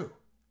weren't true.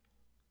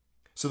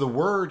 So the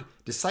word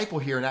disciple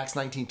here in Acts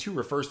 19:2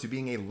 refers to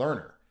being a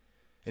learner.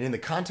 And in the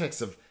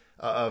context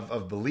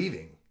of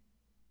believing,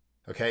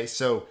 okay,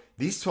 so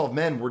these 12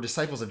 men were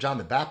disciples of John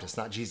the Baptist,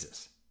 not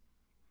Jesus.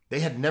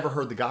 They had never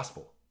heard the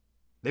gospel.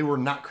 They were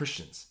not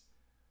Christians.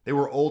 They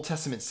were Old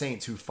Testament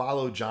saints who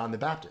followed John the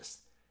Baptist.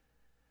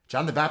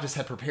 John the Baptist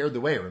had prepared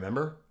the way,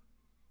 remember?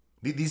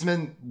 These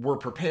men were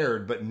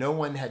prepared, but no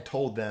one had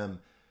told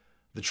them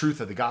the truth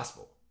of the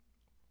gospel.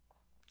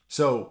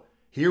 So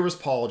here was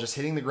Paul just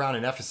hitting the ground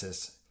in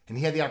Ephesus, and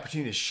he had the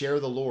opportunity to share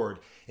the Lord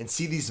and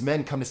see these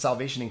men come to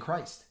salvation in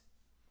Christ.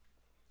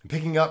 And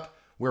picking up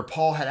where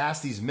Paul had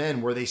asked these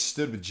men where they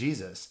stood with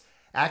Jesus,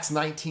 Acts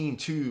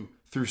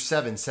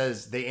 19:2-7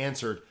 says they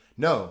answered,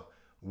 "No,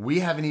 we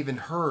haven't even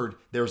heard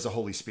there was the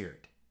Holy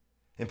Spirit."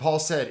 And Paul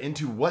said,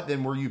 "Into what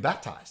then were you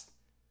baptized?"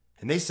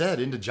 And they said,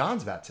 "Into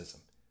John's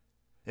baptism."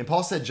 And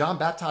Paul said, "John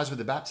baptized with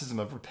the baptism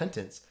of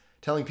repentance,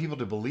 telling people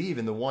to believe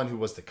in the one who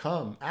was to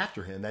come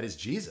after him, that is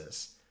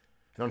Jesus."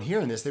 And on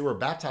hearing this, they were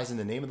baptized in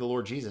the name of the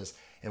Lord Jesus.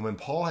 And when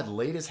Paul had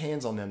laid his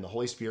hands on them, the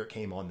Holy Spirit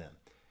came on them.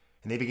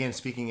 And they began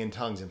speaking in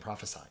tongues and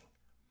prophesying.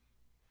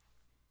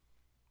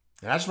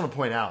 And I just want to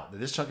point out that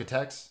this chunk of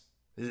text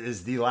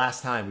is the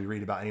last time we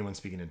read about anyone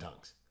speaking in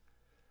tongues.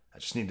 I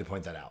just need to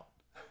point that out.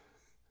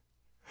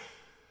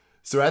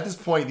 So at this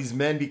point, these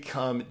men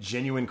become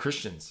genuine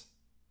Christians.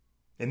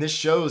 And this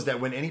shows that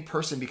when any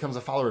person becomes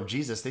a follower of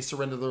Jesus, they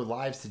surrender their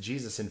lives to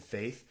Jesus in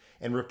faith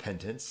and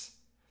repentance.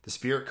 The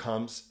Spirit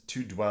comes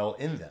to dwell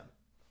in them.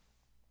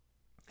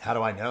 How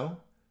do I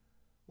know?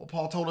 Well,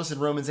 Paul told us in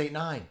Romans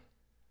 8:9.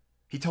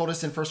 He told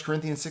us in 1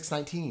 Corinthians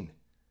 6:19.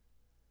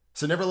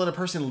 So never let a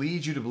person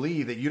lead you to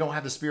believe that you don't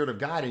have the Spirit of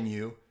God in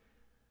you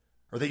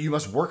or that you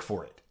must work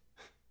for it.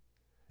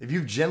 If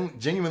you've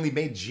genuinely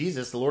made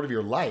Jesus the Lord of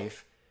your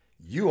life,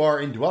 you are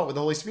indwelt with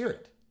the Holy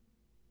Spirit.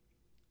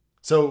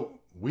 So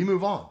we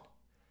move on.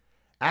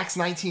 Acts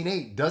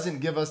 19:8 doesn't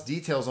give us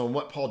details on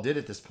what Paul did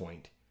at this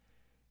point.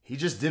 He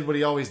just did what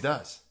he always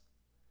does.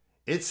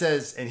 It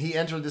says, "And he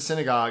entered the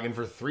synagogue and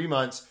for 3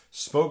 months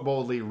spoke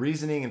boldly,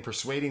 reasoning and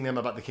persuading them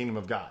about the kingdom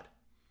of God."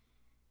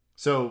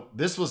 So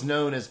this was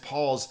known as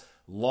Paul's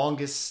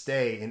longest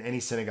stay in any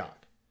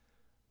synagogue,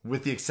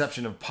 with the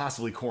exception of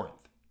possibly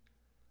Corinth.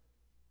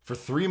 For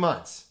 3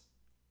 months,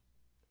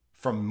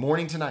 from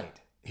morning to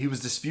night, he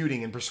was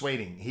disputing and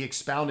persuading. He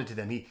expounded to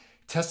them. He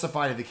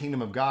testified of the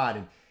kingdom of God,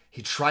 and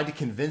he tried to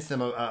convince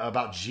them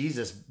about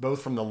Jesus,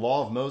 both from the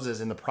law of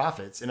Moses and the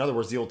prophets, in other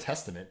words, the Old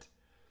Testament.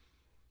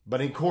 But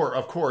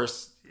of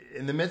course,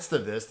 in the midst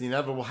of this, the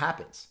inevitable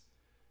happens.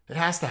 It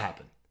has to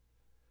happen.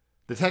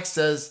 The text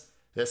says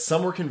that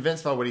some were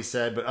convinced by what he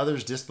said, but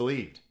others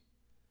disbelieved.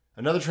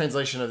 Another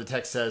translation of the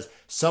text says,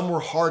 "Some were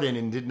hardened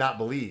and did not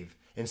believe,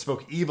 and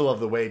spoke evil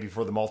of the way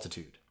before the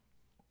multitude."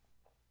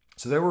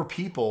 So there were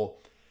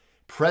people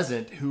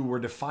present who were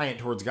defiant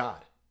towards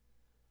God,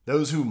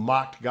 those who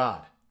mocked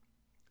God,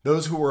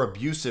 those who were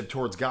abusive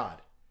towards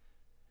God.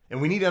 And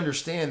we need to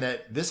understand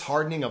that this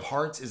hardening of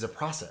hearts is a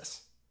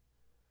process.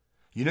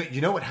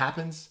 You know what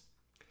happens?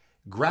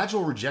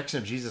 Gradual rejection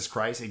of Jesus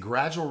Christ, a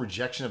gradual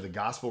rejection of the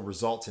gospel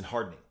results in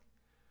hardening.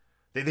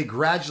 They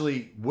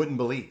gradually wouldn't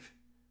believe.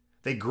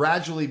 They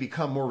gradually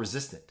become more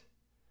resistant.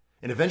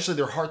 And eventually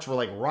their hearts were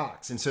like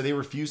rocks, and so they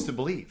refused to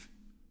believe.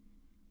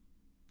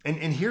 And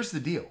here's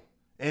the deal,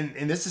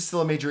 and this is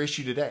still a major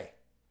issue today.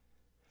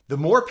 The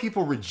more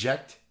people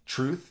reject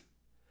truth,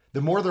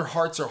 the more their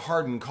hearts are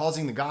hardened,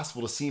 causing the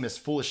gospel to seem as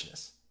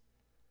foolishness.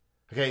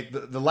 Okay,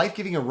 the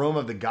life-giving aroma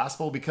of the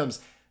gospel becomes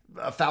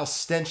a foul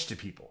stench to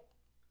people.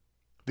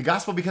 The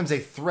gospel becomes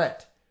a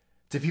threat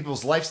to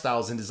people's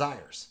lifestyles and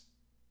desires.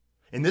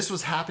 And this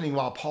was happening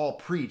while Paul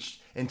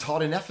preached and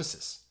taught in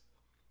Ephesus.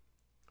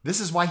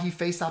 This is why he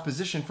faced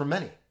opposition from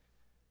many.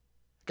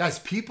 Guys,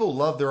 people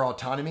love their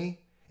autonomy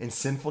and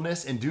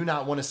sinfulness and do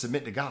not want to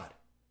submit to God.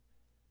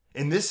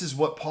 And this is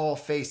what Paul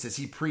faced as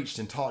he preached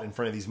and taught in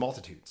front of these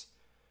multitudes.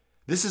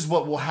 This is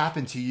what will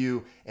happen to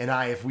you and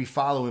I if we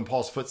follow in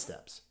Paul's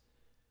footsteps.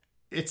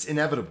 It's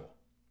inevitable.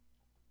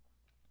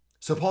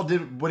 So Paul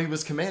did what he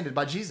was commanded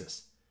by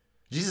Jesus.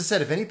 Jesus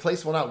said, "If any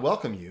place will not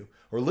welcome you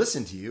or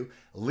listen to you,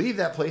 leave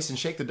that place and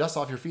shake the dust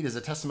off your feet as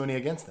a testimony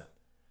against them."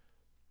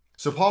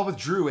 So Paul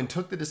withdrew and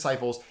took the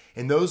disciples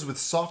and those with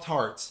soft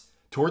hearts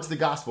towards the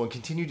gospel and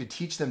continued to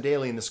teach them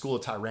daily in the school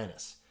of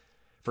Tyrannus.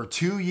 For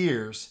 2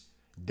 years,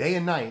 day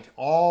and night,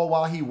 all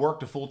while he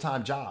worked a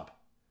full-time job.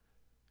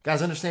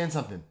 Guys, understand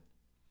something.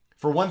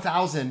 For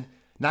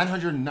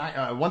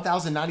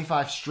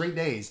 1,095 straight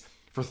days,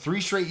 for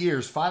 3 straight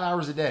years, 5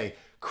 hours a day,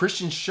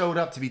 Christians showed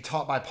up to be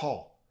taught by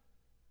Paul.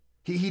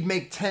 He'd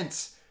make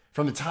tents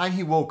from the time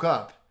he woke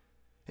up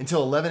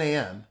until 11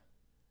 a.m.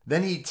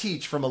 Then he'd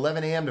teach from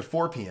 11 a.m. to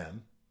 4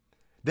 p.m.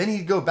 Then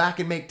he'd go back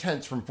and make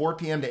tents from 4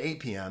 p.m. to 8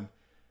 p.m.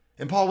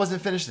 And Paul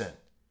wasn't finished then.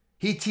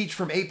 He'd teach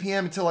from 8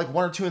 p.m. until like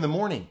 1 or 2 in the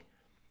morning.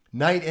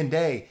 Night and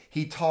day,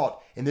 he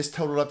taught, and this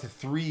totaled up to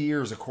 3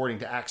 years according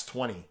to Acts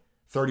 20,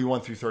 31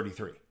 through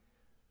 33.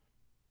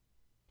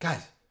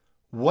 Guys,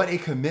 what a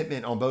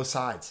commitment on both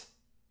sides.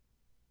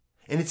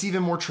 And it's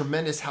even more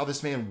tremendous how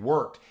this man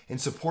worked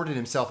and supported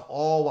himself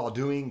all while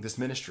doing this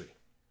ministry.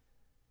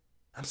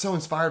 I'm so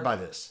inspired by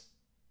this.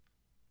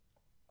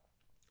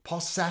 Paul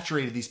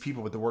saturated these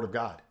people with the Word of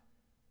God.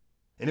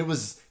 And it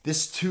was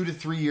this 2 to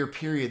 3 year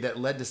period that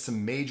led to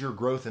some major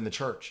growth in the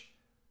church.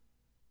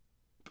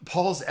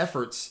 Paul's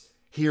efforts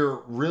here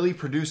really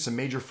produced some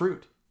major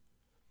fruit.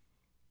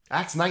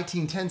 Acts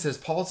 19:10 says,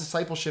 Paul's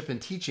discipleship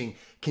and teaching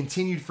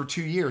continued for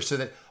 2 years so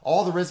that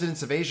all the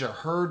residents of Asia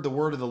heard the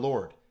word of the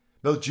Lord,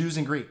 both Jews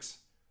and Greeks.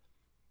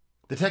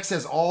 The text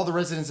says all the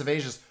residents of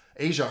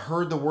Asia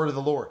heard the word of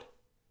the Lord.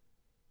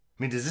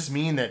 I mean, does this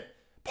mean that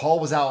Paul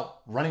was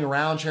out running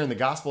around sharing the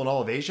gospel in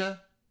all of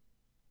Asia?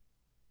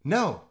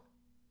 No,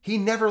 he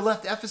never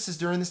left Ephesus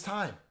during this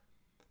time.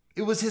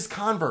 It was his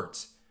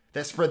converts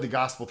that spread the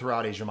gospel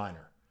throughout Asia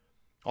Minor,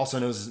 also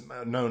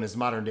known as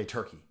modern-day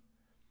Turkey.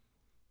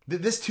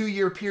 This 2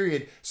 year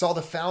period saw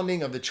the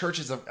founding of the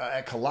churches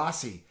at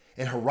Colossae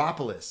and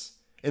Hierapolis,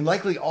 and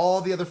likely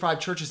all the other 5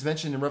 churches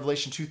mentioned in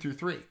Revelation 2 through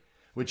 3,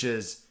 which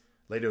is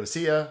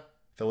Laodicea,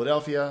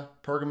 Philadelphia,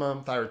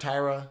 Pergamum,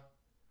 Thyatira.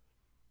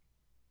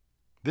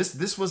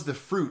 This was the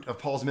fruit of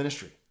Paul's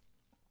ministry.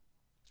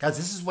 Guys,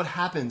 this is what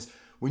happens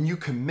when you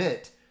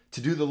commit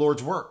to do the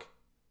Lord's work.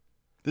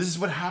 This is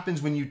what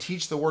happens when you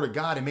teach the Word of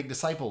God and make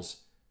disciples.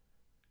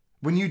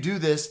 When you do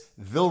this,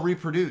 they'll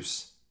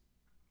reproduce.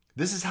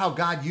 This is how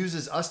God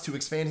uses us to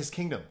expand His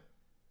kingdom.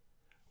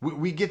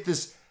 We get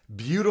this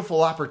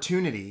beautiful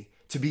opportunity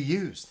to be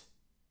used.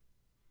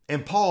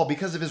 And Paul,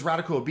 because of his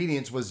radical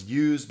obedience, was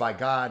used by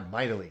God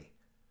mightily.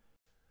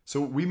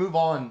 So we move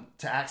on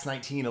to Acts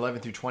 19:11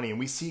 through 20, and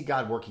we see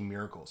God working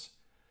miracles.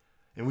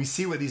 And we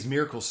see what these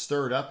miracles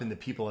stirred up in the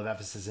people of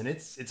Ephesus, and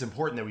it's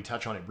important that we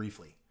touch on it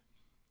briefly.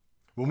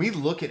 When we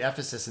look at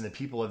Ephesus and the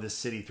people of this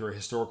city through a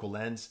historical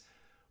lens,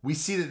 we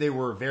see that they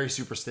were very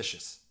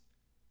superstitious.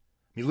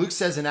 I mean, Luke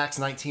says in Acts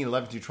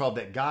 19:11 through 12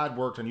 that God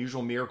worked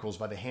unusual miracles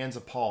by the hands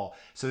of Paul,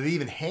 so that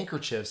even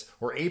handkerchiefs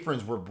or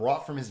aprons were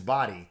brought from his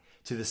body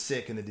to the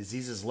sick, and the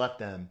diseases left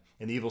them,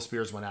 and the evil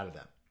spirits went out of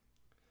them.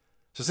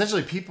 So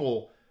essentially,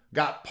 people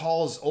got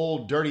Paul's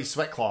old dirty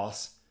sweat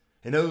cloths,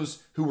 and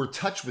those who were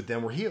touched with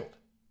them were healed.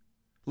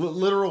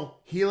 Literal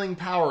healing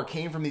power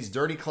came from these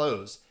dirty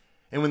clothes.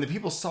 And when the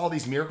people saw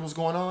these miracles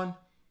going on,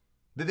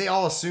 they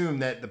all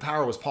assumed that the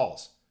power was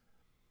Paul's.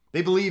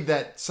 They believed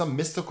that some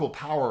mystical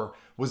power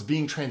was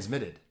being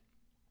transmitted.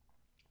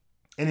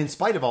 And in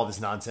spite of all this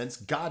nonsense,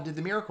 God did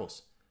the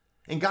miracles.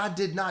 And God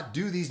did not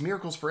do these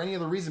miracles for any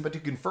other reason but to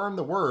confirm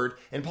the word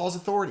and Paul's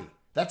authority.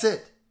 That's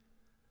it.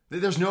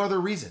 There's no other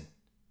reason.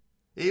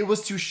 It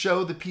was to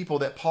show the people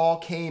that Paul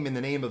came in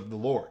the name of the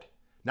Lord,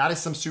 not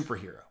as some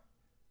superhero.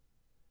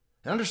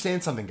 And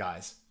understand something,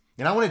 guys.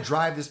 And I want to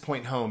drive this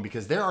point home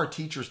because there are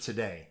teachers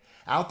today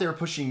out there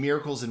pushing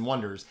miracles and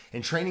wonders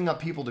and training up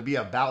people to be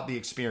about the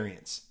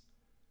experience.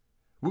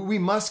 We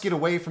must get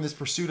away from this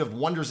pursuit of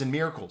wonders and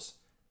miracles.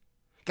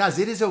 Guys,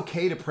 it is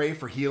okay to pray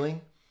for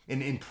healing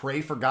and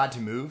pray for God to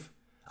move.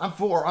 I'm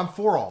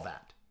for all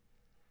that.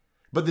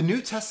 But the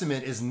New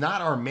Testament is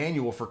not our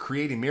manual for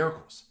creating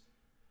miracles.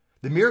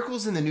 The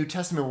miracles in the New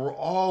Testament were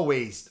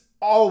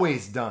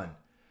always done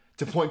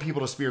to point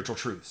people to spiritual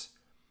truths,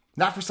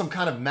 not for some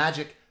kind of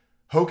magic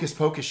hocus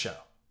pocus show.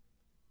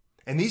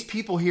 And these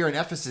people here in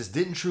Ephesus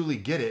didn't truly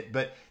get it,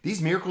 but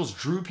these miracles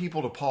drew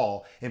people to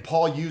Paul, and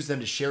Paul used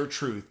them to share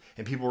truth,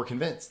 and people were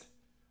convinced.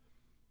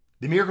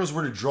 The miracles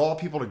were to draw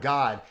people to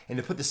God and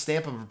to put the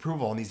stamp of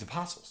approval on these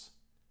apostles.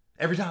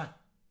 Every time.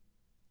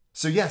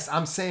 So yes,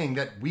 I'm saying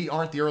that we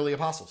aren't the early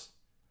apostles.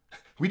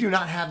 We do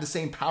not have the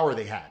same power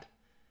they had.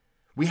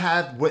 We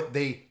have what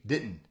they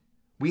didn't.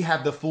 We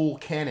have the full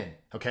canon,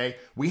 okay?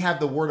 We have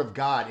the word of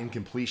God in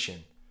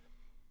completion.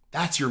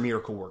 That's your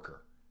miracle worker.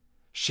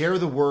 Share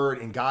the word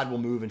and God will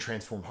move and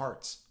transform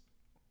hearts.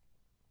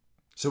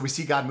 So we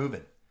see God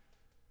moving.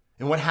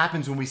 And what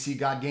happens when we see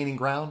God gaining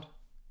ground?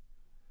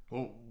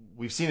 Well,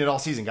 we've seen it all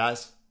season,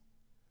 guys.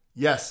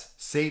 Yes,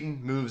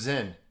 Satan moves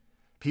in.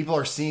 People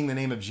are seeing the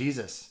name of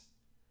Jesus.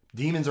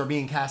 Demons are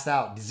being cast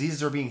out.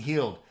 Diseases are being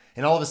healed.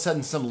 And all of a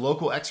sudden, some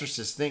local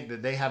exorcists think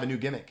that they have a new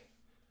gimmick.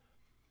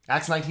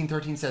 Acts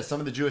 19:13 says some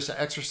of the Jewish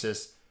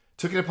exorcists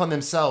took it upon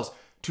themselves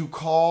to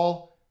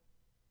call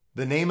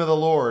the name of the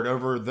Lord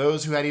over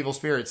those who had evil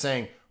spirits,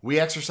 saying, "We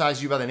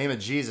exorcise you by the name of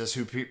Jesus,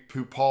 who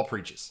Paul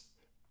preaches."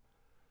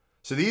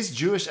 So these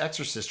Jewish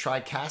exorcists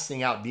tried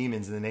casting out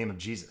demons in the name of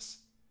Jesus.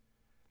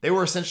 They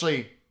were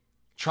essentially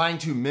trying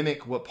to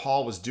mimic what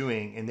Paul was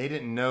doing, and they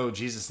didn't know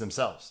Jesus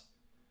themselves.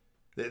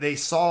 They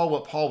saw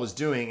what Paul was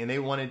doing, and they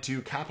wanted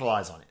to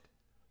capitalize on it.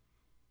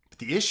 But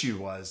the issue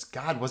was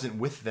God wasn't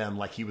with them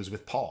like he was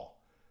with Paul.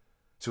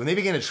 So when they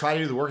began to try to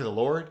do the work of the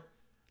Lord,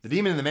 the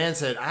demon in the man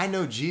said, "I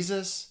know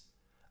Jesus,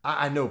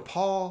 I know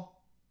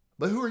Paul,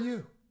 but who are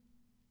you?"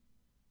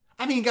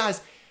 I mean,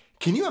 guys,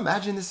 can you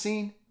imagine this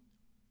scene?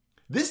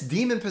 This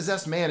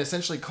demon-possessed man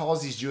essentially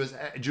calls these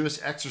Jewish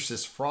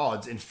exorcists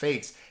frauds and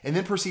fakes, and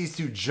then proceeds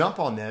to jump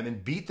on them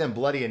and beat them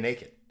bloody and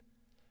naked.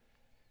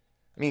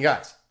 I mean,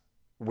 guys,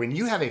 when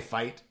you have a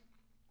fight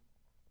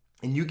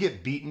and you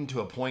get beaten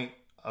to a point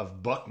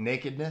of buck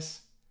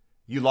nakedness,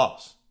 you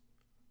lost.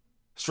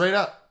 Straight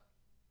up.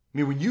 I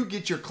mean, when you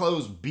get your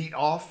clothes beat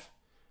off,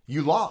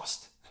 you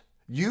lost.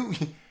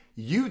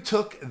 You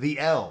took the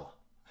L.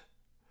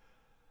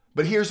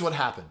 But here's what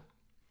happened.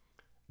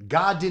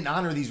 God didn't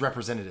honor these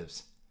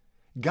representatives.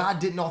 God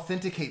didn't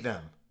authenticate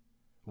them.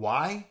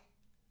 Why?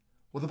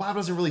 Well, the Bible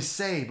doesn't really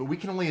say, but we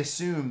can only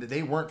assume that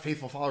they weren't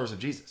faithful followers of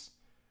Jesus.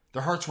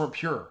 Their hearts weren't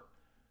pure.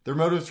 Their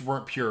motives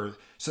weren't pure.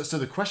 So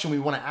the question we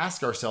want to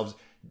ask ourselves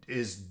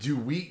is,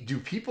 do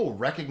people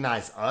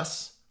recognize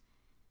us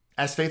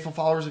as faithful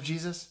followers of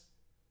Jesus?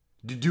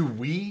 Do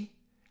we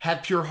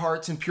have pure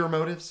hearts and pure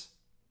motives?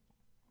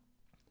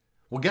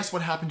 Well, guess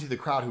what happened to the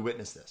crowd who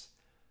witnessed this?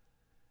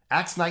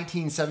 Acts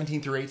 19,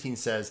 17 through 18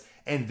 says,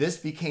 "And this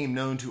became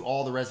known to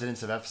all the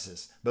residents of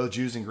Ephesus, both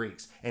Jews and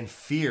Greeks, and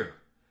fear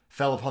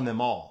fell upon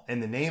them all,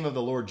 and the name of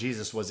the Lord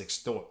Jesus was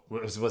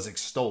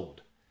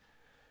extolled.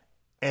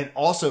 And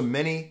also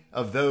many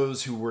of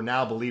those who were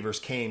now believers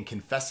came,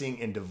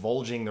 confessing and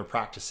divulging their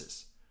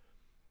practices."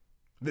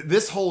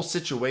 This whole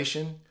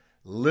situation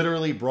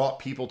literally brought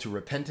people to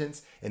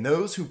repentance, and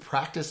those who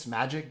practiced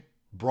magic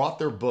brought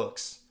their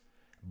books,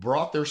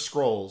 brought their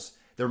scrolls,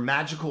 their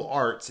magical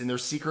arts, and their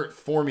secret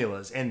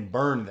formulas, and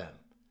burned them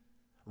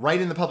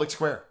right in the public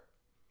square.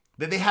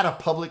 That they had a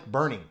public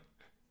burning.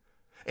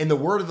 And the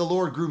word of the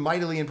Lord grew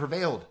mightily and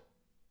prevailed.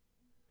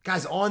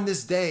 Guys, on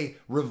this day,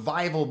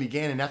 revival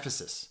began in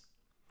Ephesus.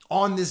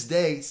 On this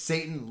day,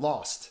 Satan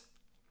lost.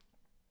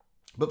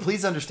 But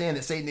please understand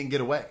that Satan didn't get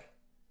away.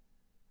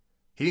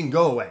 He didn't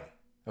go away,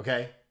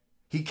 okay?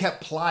 He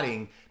kept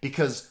plotting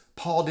because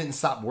Paul didn't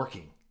stop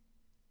working.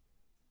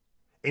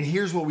 And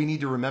here's what we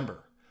need to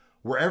remember.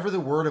 Wherever the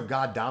word of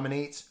God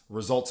dominates,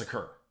 results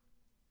occur.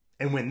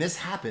 And when this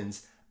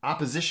happens,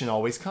 opposition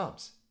always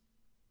comes.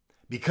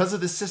 Because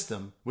of the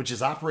system, which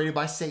is operated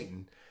by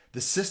Satan,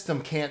 the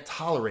system can't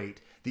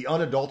tolerate the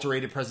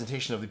unadulterated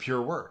presentation of the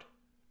pure word.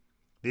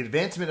 The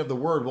advancement of the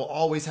word will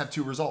always have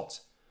two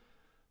results: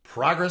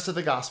 progress of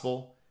the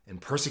gospel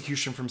and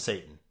persecution from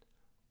Satan.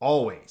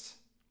 Always.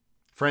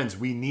 Friends,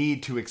 we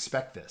need to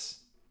expect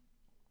this.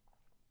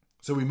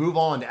 So we move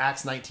on to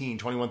Acts 19,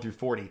 21 through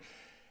 40,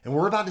 and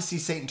we're about to see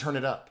Satan turn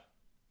it up.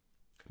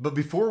 But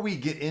before we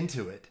get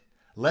into it,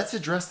 let's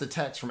address the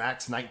text from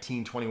Acts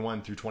 19,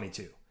 21 through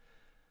 22.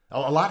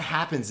 A lot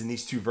happens in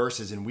these two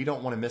verses, and we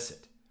don't want to miss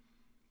it.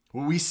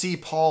 We see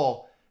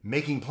Paul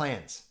making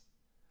plans.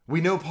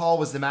 We know Paul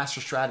was the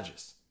master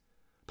strategist.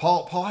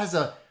 Paul has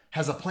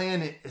a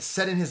plan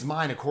set in his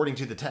mind according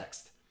to the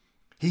text.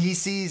 He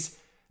sees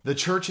the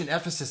church in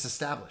Ephesus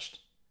established.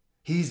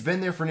 He's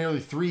been there for nearly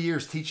 3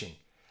 years teaching.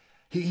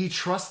 He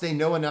trusts they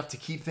know enough to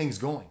keep things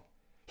going.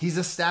 He's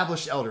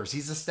established elders.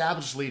 He's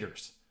established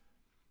leaders.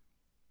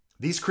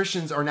 These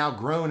Christians are now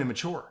grown and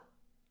mature.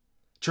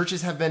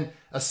 Churches have been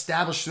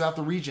established throughout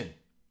the region.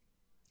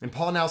 And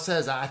Paul now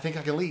says, I think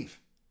I can leave.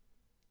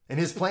 And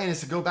his plan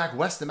is to go back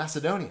west to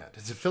Macedonia,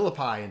 to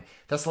Philippi and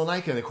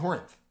Thessalonica and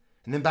Corinth,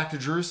 and then back to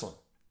Jerusalem.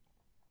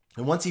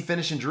 And once he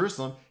finished in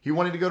Jerusalem, he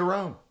wanted to go to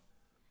Rome.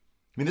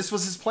 I mean, this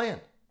was his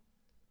plan.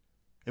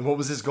 And what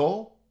was his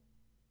goal?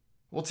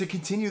 Well, to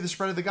continue the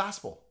spread of the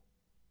gospel,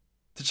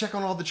 to check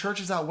on all the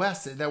churches out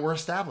west that were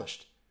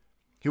established.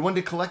 He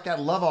wanted to collect that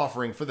love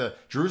offering for the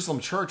Jerusalem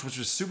church, which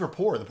was super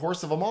poor, the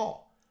poorest of them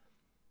all.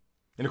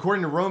 And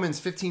according to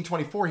Romans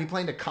 15:24, he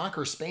planned to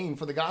conquer Spain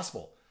for the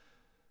gospel.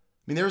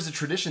 I mean, there was a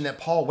tradition that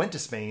Paul went to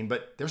Spain,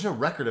 but there's no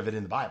record of it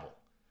in the Bible.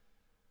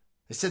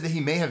 It said that he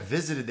may have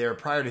visited there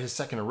prior to his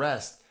second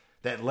arrest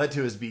that led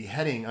to his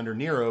beheading under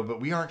Nero, but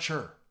we aren't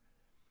sure.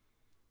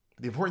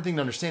 The important thing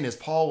to understand is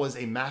Paul was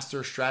a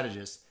master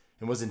strategist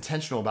and was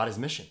intentional about his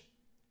mission.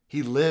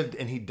 He lived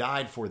and he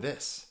died for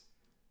this.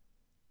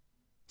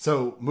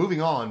 So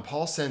moving on,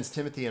 Paul sends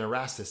Timothy and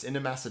Erastus into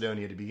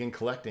Macedonia to begin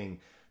collecting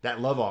that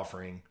love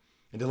offering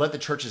and to let the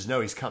churches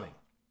know he's coming.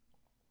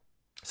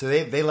 So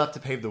they left to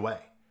pave the way.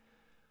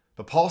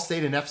 But Paul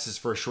stayed in Ephesus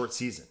for a short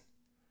season.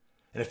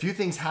 And a few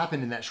things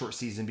happened in that short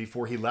season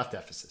before he left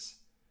Ephesus.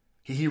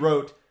 He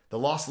wrote the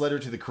lost letter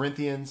to the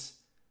Corinthians.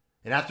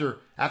 And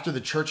after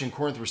the church in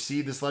Corinth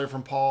received this letter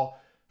from Paul,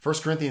 1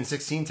 Corinthians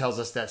 16 tells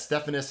us that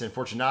Stephanas and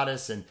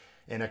Fortunatus and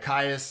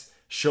Achaeus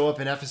show up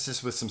in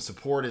Ephesus with some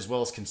support as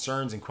well as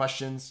concerns and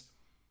questions.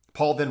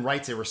 Paul then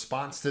writes a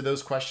response to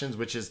those questions,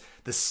 which is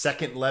the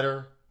second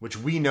letter, which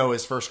we know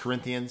as 1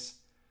 Corinthians.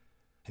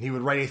 And he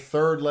would write a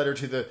third letter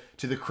to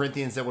the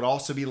Corinthians that would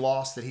also be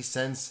lost, that he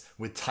sends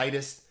with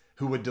Titus,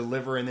 who would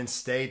deliver and then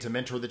stay to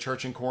mentor the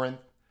church in Corinth.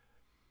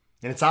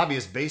 And it's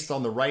obvious, based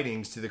on the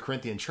writings to the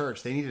Corinthian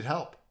church, they needed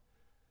help.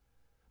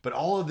 But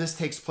all of this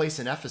takes place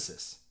in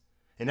Ephesus.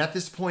 And at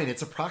this point,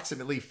 it's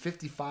approximately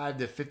 55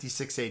 to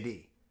 56 AD.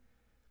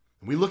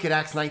 We look at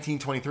Acts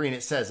 19:23, and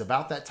it says,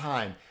 about that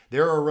time,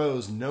 there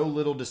arose no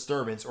little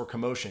disturbance or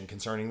commotion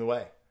concerning the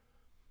way.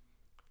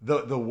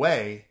 The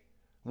way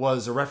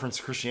was a reference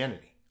to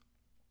Christianity.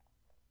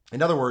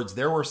 In other words,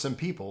 there were some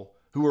people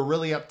who were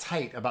really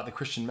uptight about the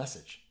Christian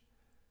message.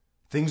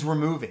 Things were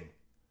moving.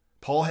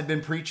 Paul had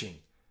been preaching.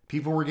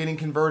 People were getting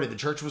converted. The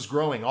church was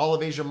growing. All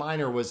of Asia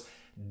Minor was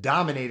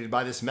dominated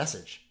by this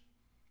message.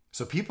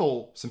 So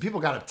some people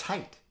got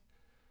uptight.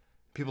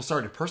 People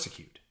started to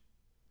persecute.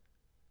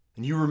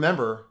 And you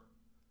remember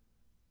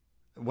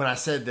when I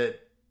said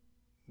that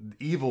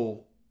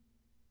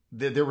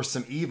there was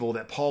some evil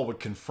that Paul would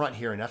confront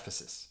here in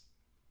Ephesus.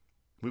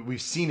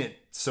 We've seen it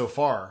so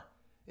far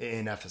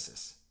in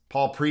Ephesus.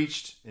 Paul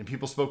preached and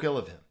people spoke ill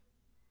of him.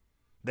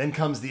 Then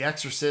comes the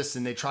exorcists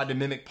and they tried to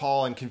mimic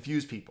Paul and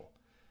confuse people.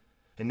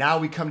 And now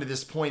we come to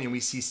this point and we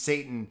see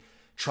Satan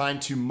trying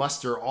to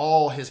muster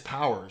all his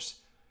powers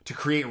to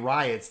create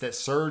riots that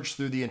surge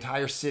through the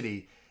entire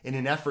city in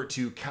an effort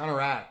to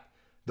counteract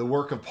the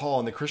work of Paul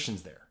and the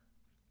Christians there.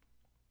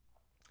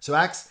 So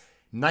Acts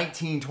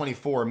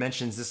 19:24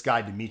 mentions this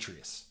guy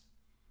Demetrius,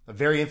 a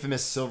very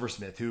infamous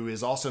silversmith who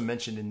is also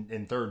mentioned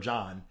in 3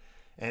 John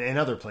and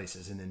other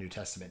places in the New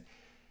Testament.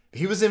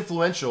 He was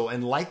influential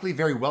and likely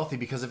very wealthy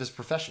because of his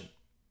profession.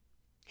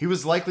 He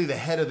was likely the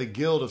head of the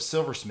guild of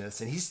silversmiths,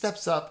 and he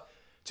steps up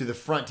to the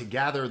front to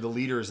gather the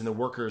leaders and the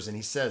workers, and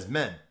he says,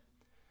 "Men,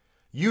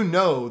 you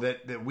know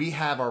that we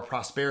have our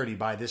prosperity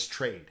by this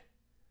trade.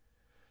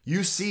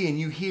 You see and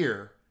you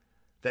hear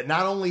that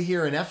not only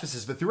here in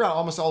Ephesus, but throughout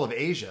almost all of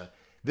Asia,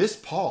 this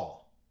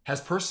Paul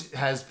has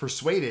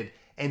persuaded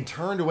and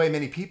turned away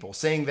many people,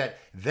 saying that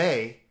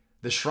they,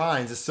 the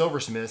shrines the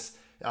silversmiths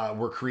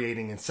were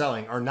creating and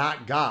selling, are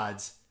not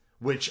gods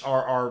which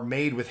are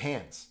made with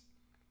hands.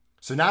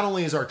 So not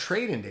only is our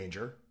trade in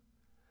danger,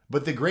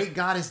 but the great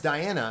goddess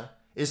Diana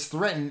is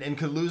threatened and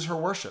could lose her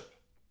worship."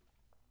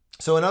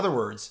 So in other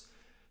words,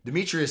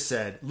 Demetrius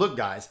said, "Look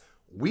guys,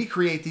 we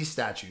create these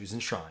statues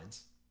and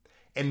shrines,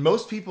 and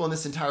most people in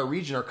this entire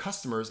region are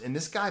customers, and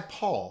this guy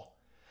Paul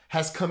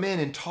has come in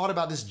and taught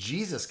about this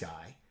Jesus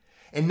guy,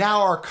 and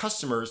now our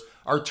customers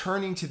are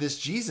turning to this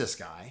Jesus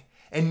guy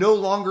and no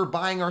longer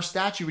buying our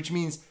statue, which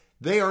means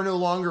they are no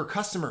longer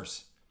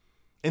customers.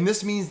 And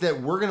this means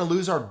that we're going to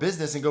lose our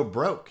business and go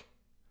broke."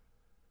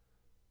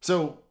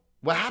 So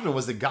what happened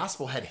was the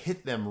gospel had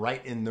hit them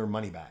right in their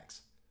money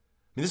bags.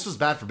 I mean, this was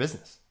bad for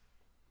business.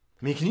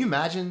 I mean, can you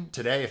imagine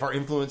today if our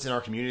influence in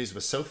our communities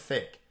was so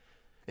thick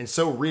and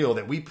so real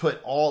that we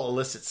put all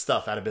illicit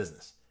stuff out of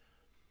business?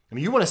 I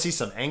mean, you want to see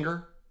some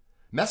anger?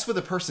 Mess with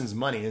a person's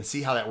money and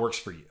see how that works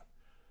for you.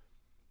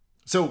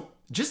 So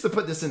just to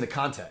put this into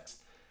context,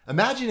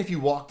 imagine if you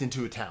walked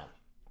into a town.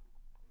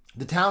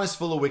 The town is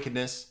full of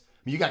wickedness. I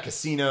mean, you got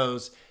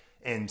casinos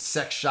and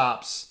sex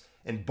shops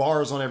and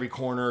bars on every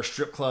corner,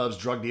 strip clubs,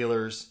 drug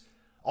dealers,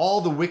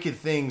 all the wicked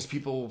things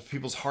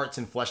people's hearts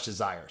and flesh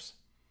desires.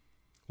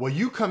 Well,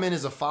 you come in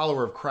as a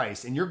follower of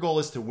Christ and your goal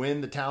is to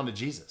win the town to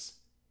Jesus.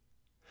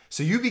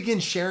 So you begin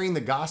sharing the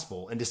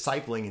gospel and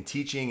discipling and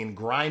teaching and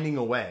grinding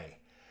away.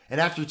 And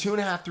after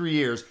 2.5, 3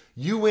 years,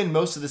 you win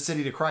most of the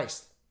city to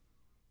Christ.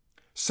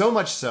 So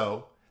much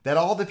so that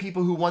all the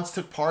people who once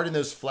took part in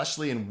those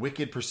fleshly and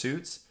wicked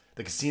pursuits,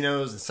 the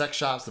casinos, the sex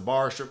shops, the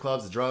bars, strip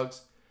clubs, the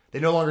drugs, they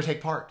no longer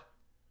take part.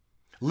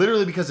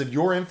 Literally because of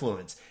your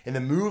influence and the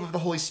move of the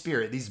Holy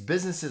Spirit, these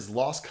businesses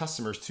lost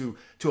customers to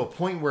a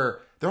point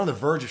where they're on the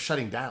verge of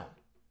shutting down.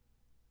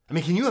 I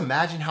mean, can you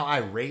imagine how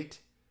irate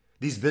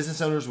these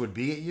business owners would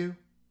be at you?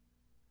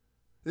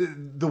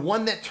 The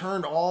one that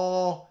turned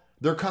all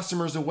their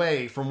customers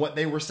away from what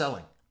they were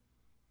selling.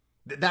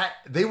 That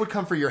they would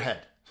come for your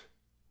head.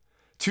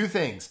 2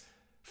 things.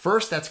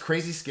 First, that's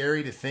crazy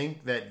scary to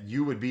think that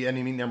you would be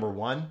enemy number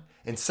 1.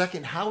 And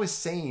second, how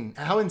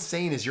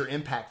insane is your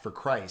impact for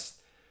Christ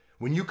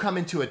when you come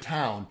into a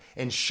town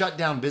and shut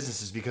down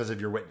businesses because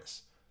of your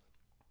witness?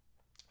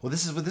 Well,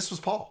 this was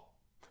Paul.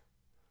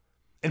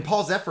 And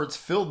Paul's efforts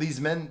filled these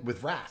men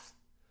with wrath,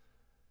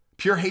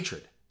 pure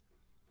hatred.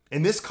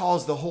 And this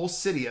caused the whole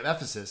city of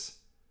Ephesus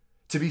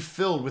to be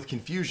filled with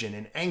confusion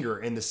and anger,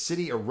 and the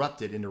city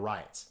erupted into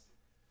riots.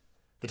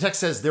 The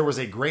text says there was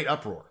a great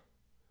uproar.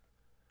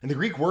 And the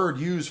Greek word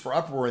used for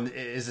uproar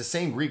is the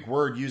same Greek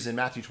word used in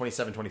Matthew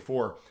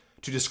 27:24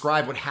 to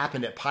describe what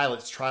happened at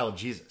Pilate's trial of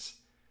Jesus.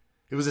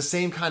 It was the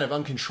same kind of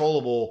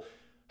uncontrollable,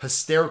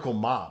 hysterical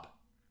mob.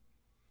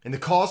 And the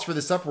cause for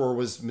this uproar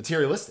was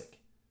materialistic.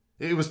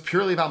 It was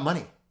purely about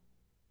money.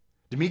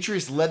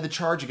 Demetrius led the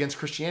charge against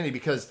Christianity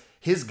because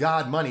his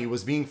god money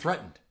was being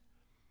threatened.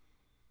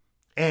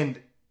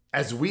 And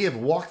as we have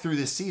walked through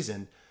this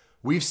season,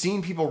 we've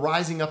seen people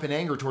rising up in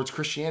anger towards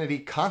Christianity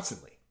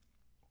constantly.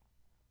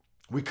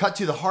 We cut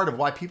to the heart of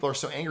why people are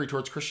so angry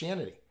towards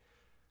Christianity.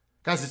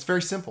 Guys, it's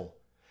very simple.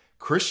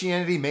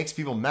 Christianity makes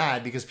people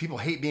mad because people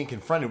hate being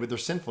confronted with their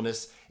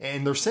sinfulness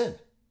and their sin.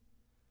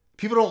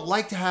 People don't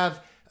like to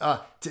have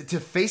to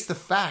face the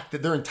fact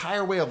that their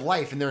entire way of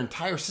life and their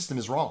entire system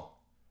is wrong.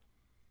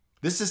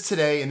 This is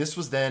today, and this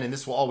was then, and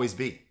this will always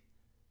be.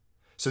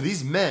 So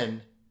these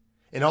men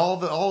and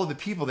all of the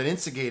people that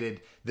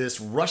instigated this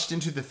rushed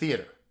into the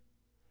theater,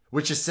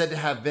 which is said to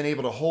have been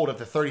able to hold up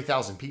to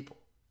 30,000 people.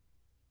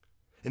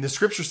 And the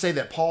scriptures say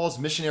that Paul's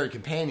missionary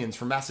companions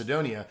from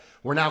Macedonia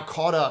were now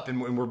caught up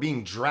and were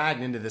being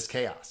dragged into this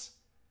chaos.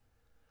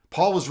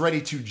 Paul was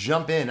ready to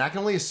jump in. I can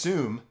only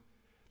assume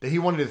that he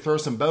wanted to throw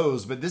some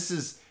bows, but this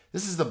is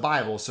the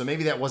Bible, so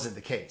maybe that wasn't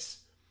the case.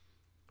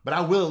 But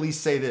I will at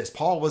least say this.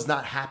 Paul was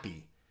not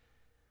happy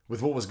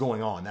with what was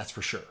going on, that's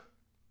for sure.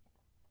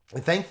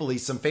 And thankfully,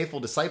 some faithful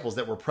disciples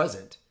that were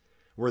present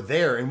were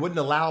there and wouldn't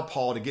allow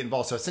Paul to get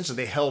involved. So essentially,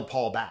 they held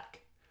Paul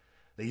back.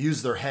 They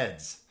used their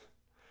heads.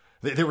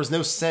 There was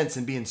no sense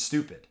in being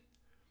stupid.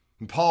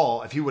 And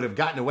Paul, if he would have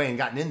gotten away and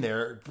gotten in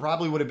there,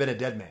 probably would have been a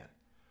dead man.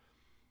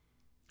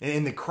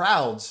 And the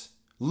crowds,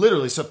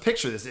 literally, so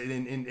picture this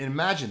and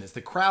imagine this.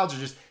 The crowds are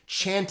just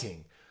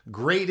chanting,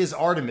 "Great is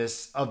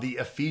Artemis of the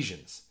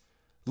Ephesians,"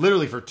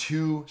 literally for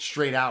 2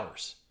 straight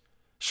hours.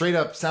 Straight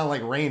up sound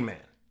like Rain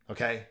Man,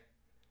 okay?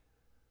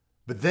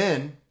 But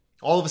then,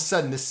 all of a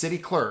sudden, the city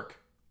clerk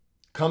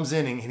comes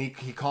in and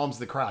he calms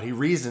the crowd. He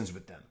reasons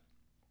with them.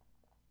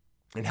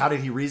 And how did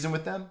he reason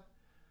with them?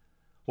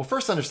 Well,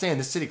 first understand,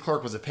 this city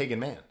clerk was a pagan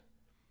man.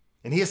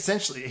 And he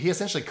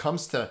essentially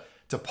comes to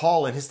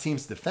Paul and his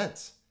team's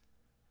defense.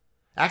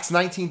 Acts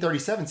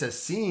 19:37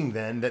 says, "Seeing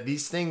then that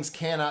these things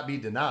cannot be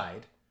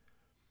denied,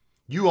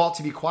 you ought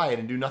to be quiet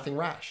and do nothing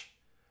rash.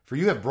 For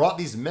you have brought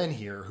these men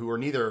here who are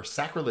neither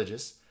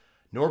sacrilegious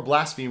nor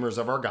blasphemers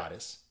of our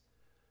goddess."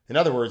 In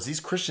other words, these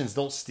Christians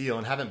don't steal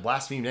and haven't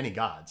blasphemed any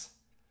gods.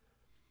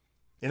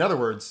 In other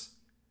words,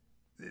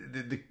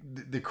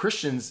 the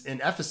Christians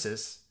in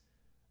Ephesus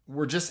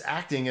were just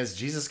acting as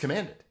Jesus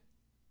commanded.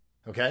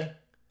 Okay?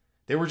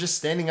 They were just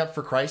standing up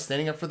for Christ,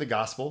 standing up for the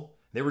gospel.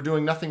 They were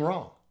doing nothing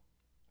wrong.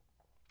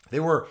 They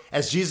were,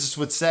 as Jesus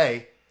would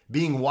say,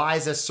 being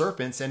wise as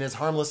serpents and as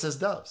harmless as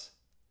doves.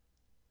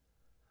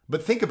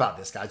 But think about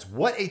this, guys.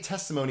 What a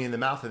testimony in the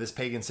mouth of this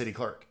pagan city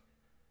clerk.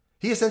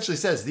 He essentially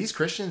says, these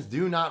Christians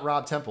do not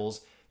rob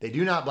temples. They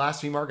do not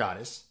blaspheme our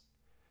goddess.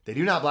 They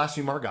do not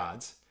blaspheme our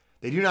gods.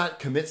 They do not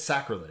commit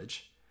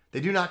sacrilege. They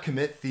do not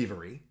commit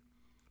thievery.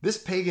 This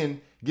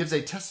pagan gives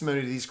a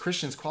testimony to these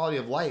Christians' quality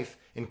of life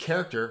and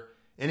character,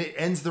 and it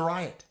ends the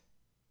riot.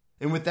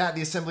 And with that,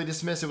 the assembly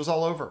dismissed. It was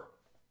all over.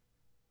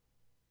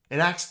 In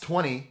Acts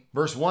 20,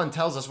 verse 1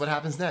 tells us what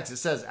happens next. It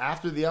says,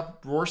 after the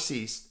uproar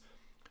ceased,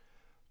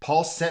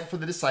 Paul sent for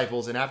the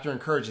disciples, and after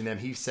encouraging them,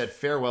 he said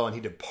farewell, and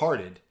he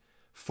departed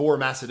for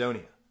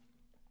Macedonia.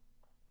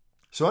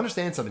 So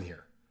understand something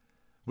here.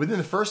 Within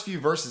the first few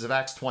verses of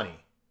Acts 20,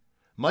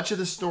 much of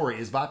the story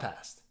is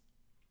bypassed.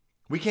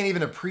 We can't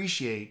even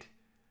appreciate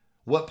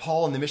what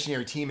Paul and the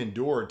missionary team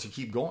endured to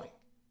keep going.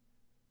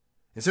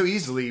 And so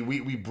easily,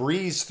 we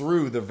breeze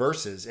through the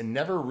verses and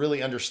never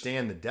really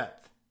understand the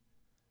depth.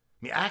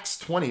 I mean, Acts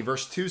 20,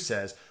 verse 2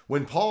 says,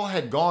 when Paul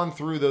had gone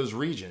through those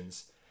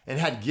regions and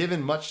had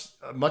given much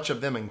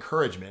of them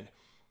encouragement,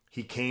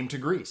 he came to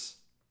Greece.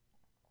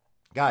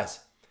 Guys,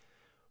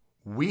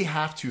 we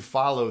have to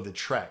follow the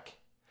trek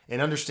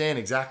and understand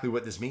exactly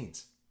what this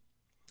means.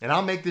 And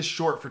I'll make this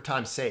short for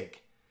time's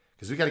sake,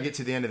 because we got to get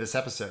to the end of this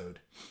episode.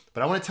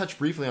 But I want to touch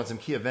briefly on some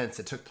key events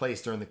that took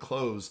place during the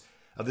close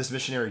of this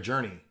missionary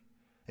journey.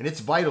 And it's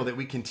vital that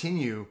we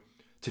continue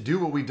to do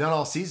what we've done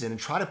all season and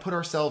try to put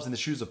ourselves in the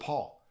shoes of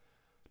Paul,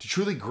 to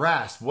truly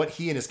grasp what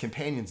he and his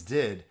companions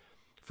did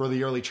for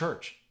the early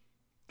church.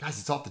 Guys,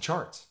 it's off the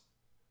charts.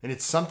 And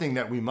it's something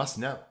that we must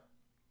know.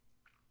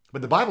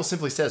 But the Bible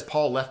simply says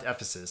Paul left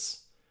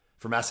Ephesus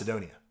for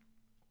Macedonia.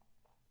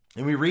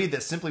 And we read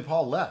that simply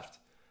Paul left.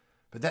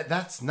 But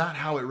that's not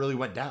how it really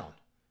went down.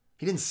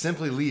 He didn't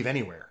simply leave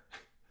anywhere.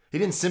 He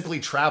didn't simply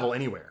travel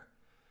anywhere.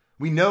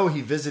 We know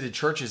he visited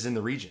churches in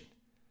the region.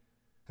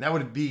 And that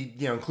would be,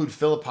 include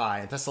Philippi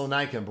and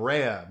Thessalonica and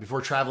Berea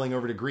before traveling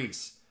over to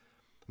Greece.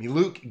 I mean,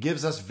 Luke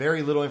gives us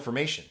very little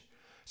information.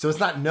 So it's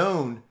not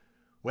known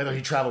whether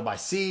he traveled by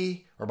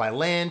sea or by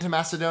land to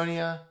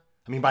Macedonia.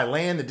 I mean, by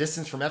land, the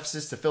distance from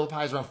Ephesus to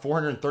Philippi is around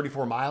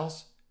 434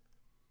 miles,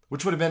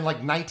 which would have been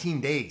like 19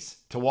 days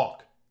to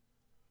walk.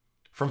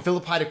 From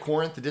Philippi to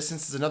Corinth, the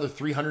distance is another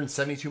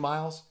 372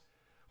 miles,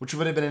 which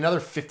would have been another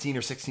 15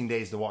 or 16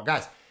 days to walk.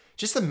 Guys,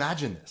 just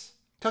imagine this.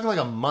 Talking like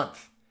a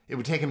month it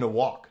would take him to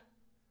walk.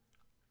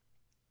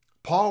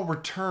 Paul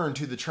returned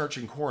to the church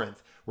in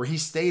Corinth, where he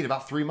stayed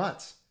about 3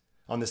 months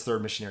on this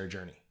third missionary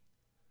journey.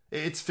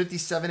 It's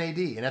 57 AD,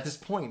 and at this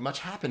point, much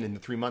happened in the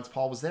 3 months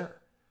Paul was there.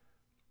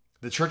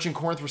 The church in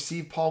Corinth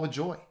received Paul with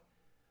joy.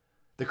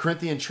 The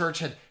Corinthian church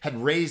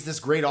had raised this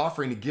great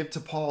offering to give to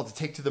Paul to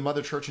take to the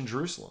mother church in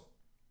Jerusalem.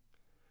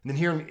 And then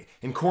here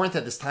in Corinth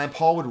at this time,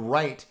 Paul would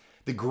write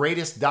the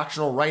greatest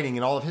doctrinal writing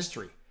in all of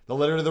history, the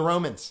letter to the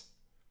Romans.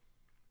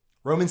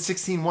 Romans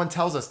 16:1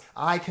 tells us,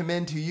 I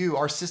commend to you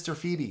our sister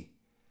Phoebe,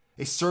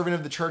 a servant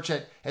of the church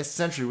at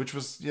Cenchreae, which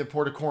was the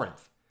port of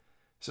Corinth.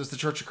 So it's the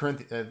church of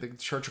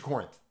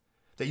Corinth.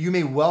 That you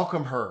may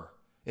welcome her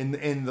in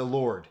the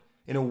Lord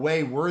in a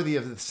way worthy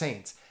of the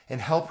saints,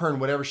 and help her in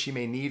whatever she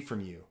may need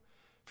from you.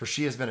 For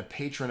she has been a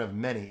patron of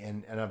many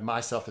and of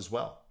myself as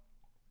well.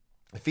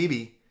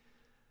 Phoebe,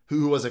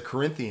 who was a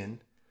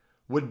Corinthian,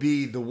 would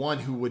be the one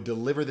who would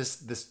deliver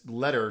this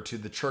letter to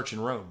the church in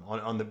Rome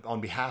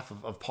on behalf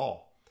of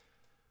Paul.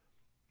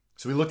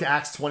 So we looked at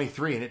Acts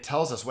 23, and it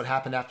tells us what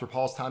happened after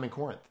Paul's time in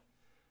Corinth.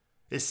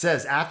 It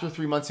says, after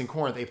 3 months in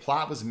Corinth, a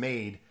plot was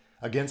made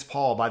against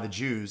Paul by the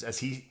Jews as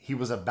he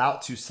was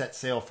about to set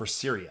sail for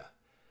Syria.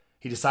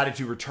 He decided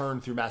to return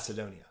through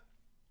Macedonia.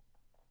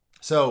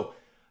 So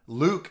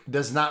Luke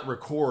does not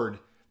record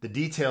the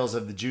details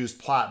of the Jews'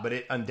 plot, but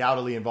it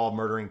undoubtedly involved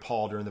murdering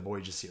Paul during the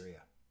voyage to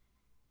Syria.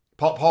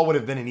 Paul would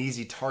have been an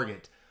easy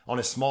target on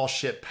a small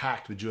ship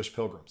packed with Jewish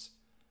pilgrims.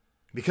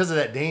 Because of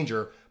that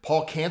danger,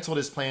 Paul canceled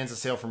his plans to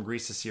sail from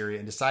Greece to Syria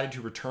and decided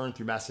to return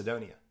through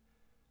Macedonia.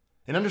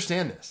 And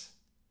understand this,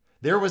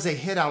 there was a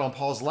hit out on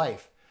Paul's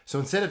life. So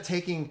instead of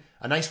taking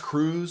a nice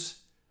cruise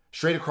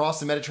straight across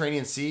the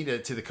Mediterranean Sea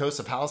to the coast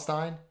of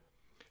Palestine,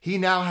 he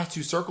now has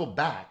to circle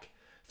back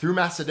through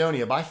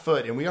Macedonia by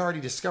foot, and we already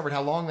discovered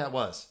how long that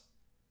was.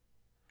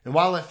 And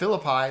while at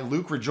Philippi,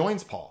 Luke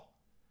rejoins Paul,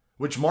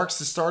 which marks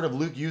the start of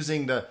Luke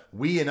using the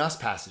we and us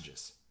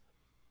passages.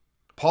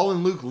 Paul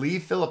and Luke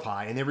leave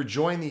Philippi, and they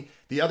rejoin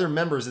the other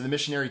members of the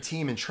missionary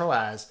team in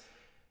Troas,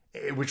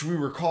 which we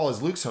recall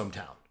as Luke's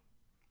hometown.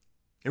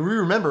 And we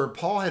remember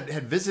Paul had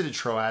visited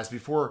Troas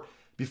before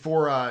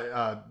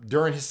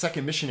during his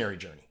second missionary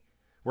journey,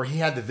 where he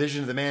had the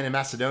vision of the man in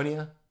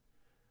Macedonia.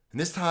 And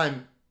this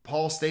time,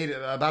 Paul stayed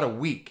about a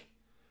week,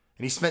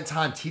 and he spent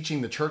time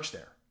teaching the church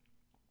there.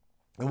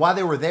 And while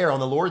they were there on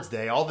the Lord's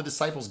Day, all the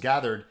disciples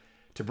gathered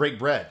to break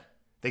bread.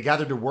 They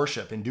gathered to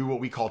worship and do what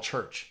we call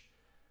church.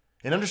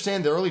 And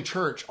understand, the early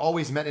church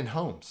always met in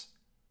homes.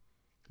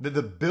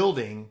 The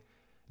building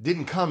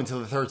didn't come until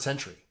the 3rd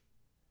century.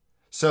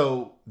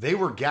 So they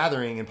were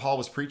gathering, and Paul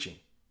was preaching.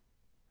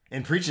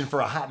 And preaching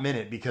for a hot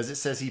minute, because it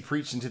says he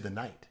preached into the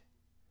night.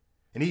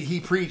 And he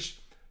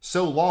preached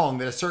so long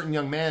that a certain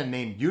young man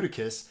named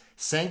Eutychus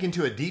sank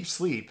into a deep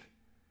sleep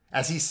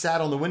as he sat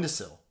on the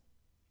windowsill.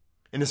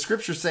 And the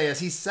scriptures say as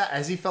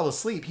he fell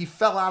asleep, he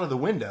fell out of the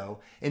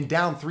window and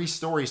down 3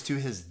 stories to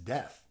his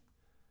death.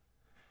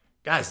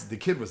 Guys, the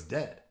kid was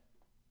dead.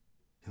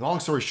 And long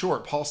story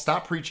short, Paul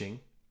stopped preaching,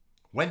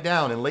 went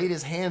down and laid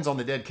his hands on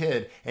the dead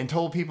kid and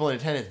told people in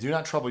attendance, "Do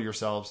not trouble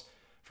yourselves,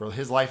 for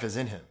his life is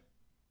in him."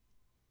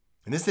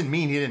 And this didn't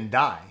mean he didn't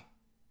die,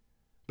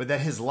 but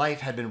that his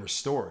life had been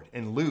restored.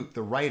 And Luke,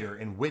 the writer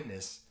and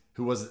witness,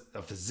 who was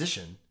a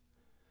physician,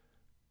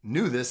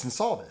 knew this and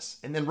saw this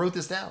and then wrote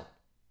this down.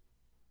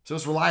 So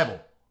it's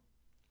reliable.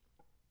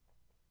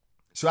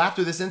 So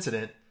after this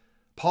incident,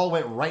 Paul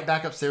went right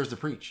back upstairs to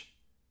preach.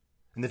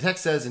 And the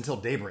text says until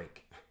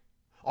daybreak.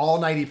 All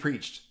night he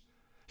preached.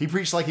 He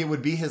preached like it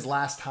would be his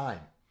last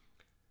time.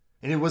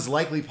 And it was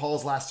likely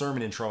Paul's last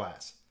sermon in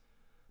Troas.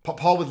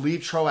 Paul would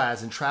leave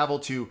Troas and travel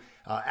to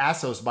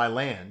Assos by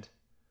land.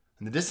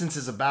 And the distance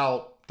is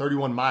about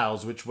 31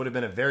 miles, which would have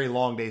been a very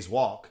long day's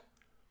walk.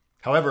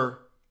 However,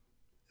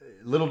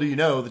 little do you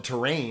know, the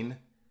terrain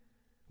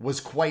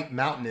was quite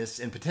mountainous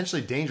and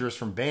potentially dangerous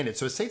from bandits.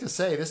 So it's safe to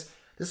say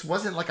this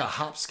wasn't like a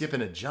hop, skip,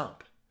 and a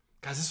jump.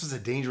 Guys, this was a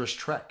dangerous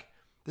trek.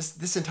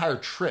 This entire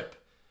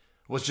trip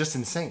was just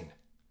insane.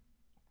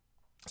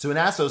 So in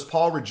Assos,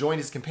 Paul rejoined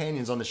his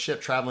companions on the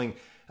ship traveling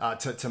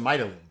to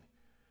Mytilene.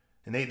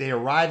 And they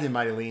arrived in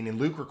Mytilene, and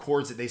Luke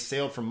records that they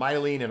sailed from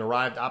Mytilene and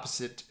arrived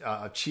opposite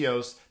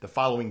Chios the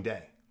following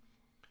day.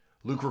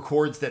 Luke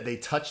records that they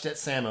touched at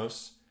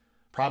Samos,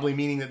 probably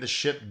meaning that the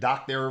ship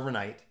docked there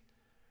overnight,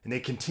 and they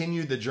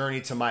continued the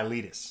journey to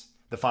Miletus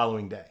the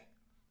following day.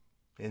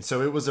 And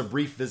so it was a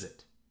brief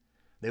visit.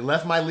 They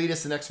left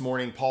Miletus the next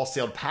morning. Paul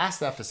sailed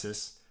past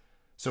Ephesus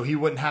so he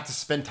wouldn't have to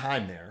spend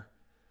time there.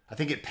 I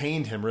think it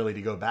pained him really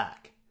to go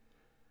back.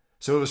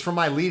 So it was from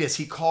Miletus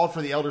he called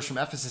for the elders from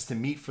Ephesus to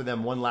meet for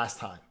them one last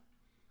time.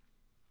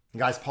 And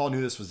guys, Paul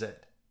knew this was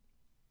it.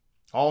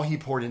 All he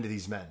poured into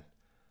these men.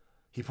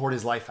 He poured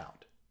his life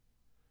out.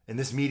 And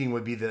this meeting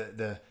would be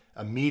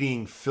a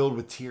meeting filled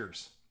with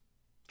tears.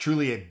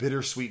 Truly a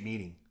bittersweet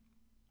meeting.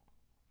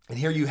 And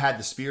here you had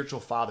the spiritual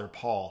father,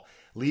 Paul,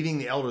 leading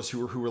the elders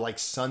who were like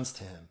sons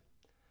to him.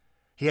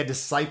 He had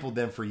discipled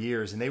them for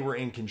years, and they were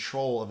in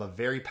control of a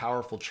very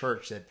powerful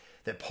church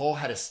that Paul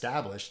had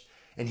established,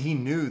 and he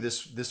knew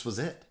this was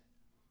it.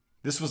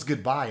 This was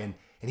goodbye,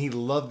 and he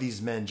loved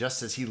these men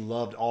just as he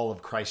loved all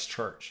of Christ's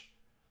church.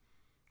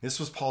 This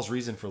was Paul's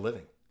reason for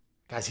living.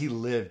 Guys, he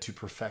lived to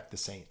perfect the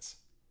saints.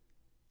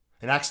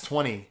 In Acts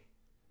 20,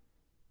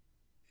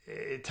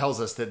 it tells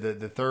us that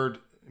the 3rd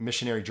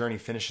missionary journey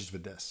finishes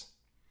with this.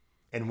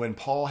 And when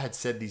Paul had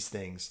said these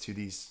things to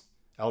these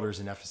elders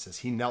in Ephesus,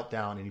 he knelt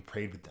down and he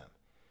prayed with them.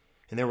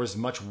 And there was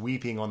much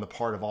weeping on the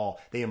part of all.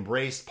 They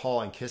embraced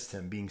Paul and kissed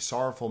him, being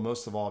sorrowful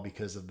most of all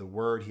because of the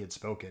word he had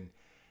spoken,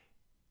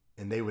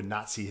 and they would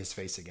not see his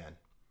face again.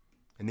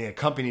 And they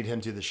accompanied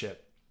him to the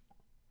ship.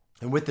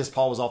 And with this,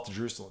 Paul was off to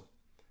Jerusalem.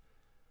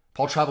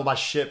 Paul traveled by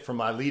ship from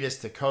Miletus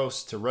to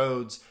Kos to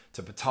Rhodes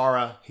to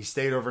Patara. He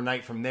stayed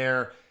overnight from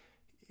there.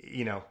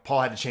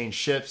 Paul had to change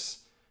ships,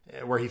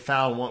 where he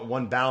found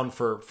one bound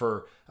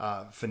for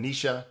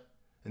Phoenicia.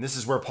 And this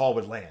is where Paul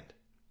would land.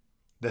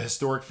 The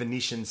historic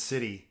Phoenician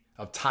city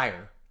of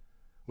Tyre,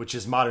 which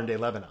is modern day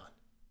Lebanon.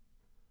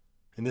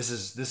 And this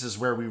is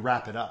where we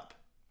wrap it up.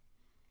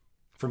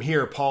 From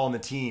here, Paul and the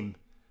team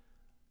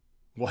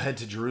will head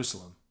to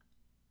Jerusalem.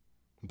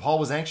 And Paul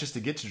was anxious to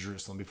get to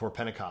Jerusalem before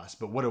Pentecost,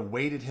 but what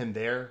awaited him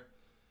there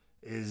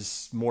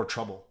is more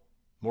trouble,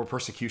 more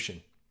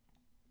persecution,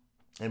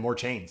 and more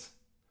chains.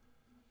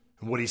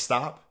 And would he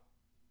stop?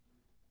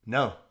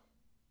 No.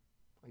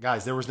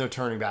 Guys, there was no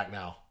turning back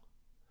now.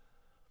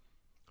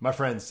 My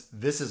friends,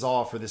 this is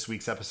all for this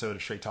week's episode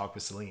of Straight Talk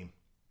with Salim.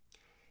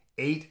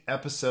 8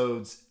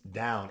 episodes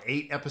down,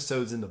 8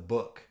 episodes in the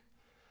book.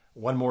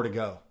 1 more to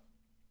go.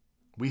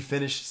 We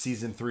finish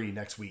season 3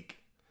 next week.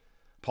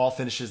 Paul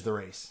finishes the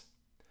race.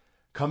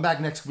 Come back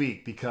next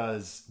week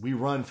because we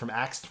run from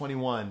Acts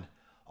 21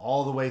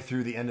 all the way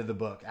through the end of the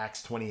book,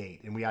 Acts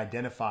 28, and we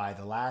identify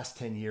the last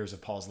 10 years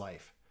of Paul's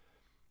life.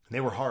 And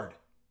they were hard.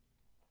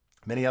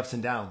 Many ups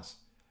and downs.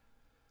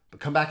 But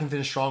come back and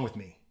finish strong with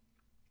me.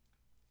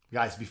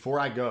 Guys, before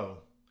I go,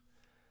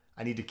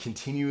 I need to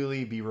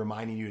continually be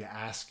reminding you to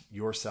ask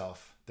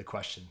yourself the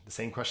question, the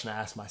same question I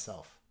asked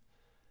myself.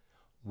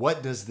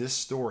 What does this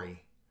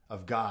story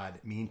of God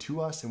mean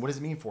to us, and what does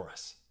it mean for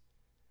us?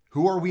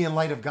 Who are we in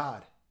light of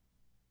God?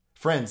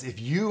 Friends, if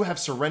you have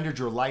surrendered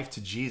your life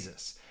to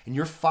Jesus and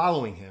you're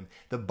following him,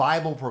 the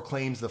Bible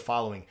proclaims the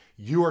following: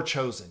 you are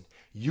chosen.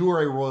 You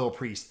are a royal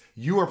priest.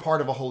 You are part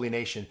of a holy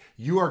nation.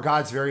 You are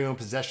God's very own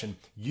possession.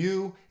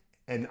 You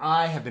and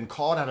I have been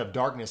called out of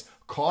darkness,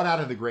 called out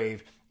of the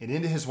grave, and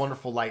into his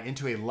wonderful light,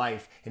 into a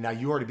life, and now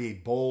you are to be a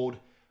bold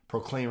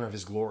proclaimer of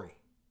his glory.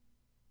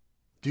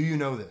 Do you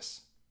know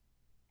this?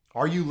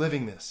 Are you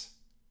living this?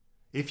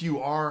 If you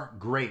are,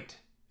 great.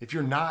 If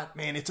you're not,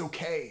 man, it's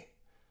okay.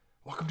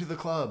 Welcome to the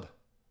club.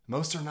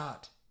 Most are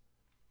not.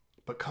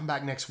 But come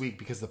back next week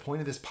because the point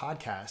of this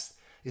podcast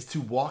is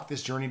to walk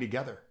this journey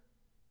together.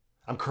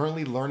 I'm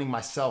currently learning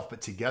myself,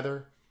 but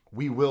together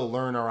we will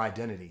learn our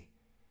identity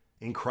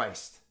in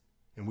Christ,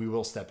 and we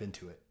will step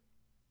into it.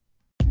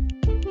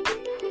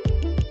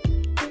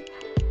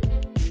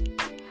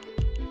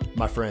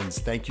 My friends,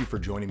 thank you for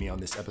joining me on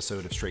this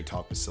episode of Straight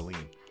Talk with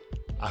Salim.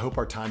 I hope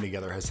our time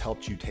together has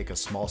helped you take a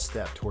small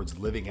step towards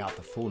living out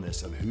the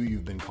fullness of who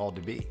you've been called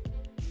to be.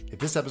 If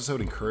this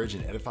episode encouraged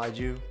and edified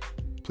you,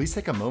 please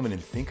take a moment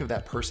and think of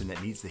that person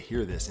that needs to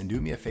hear this and do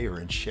me a favor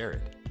and share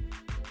it.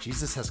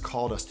 Jesus has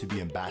called us to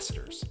be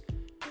ambassadors.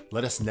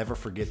 Let us never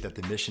forget that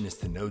the mission is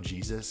to know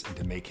Jesus and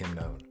to make him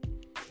known.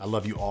 I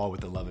love you all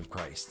with the love of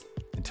Christ.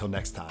 Until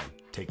next time,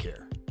 take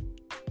care.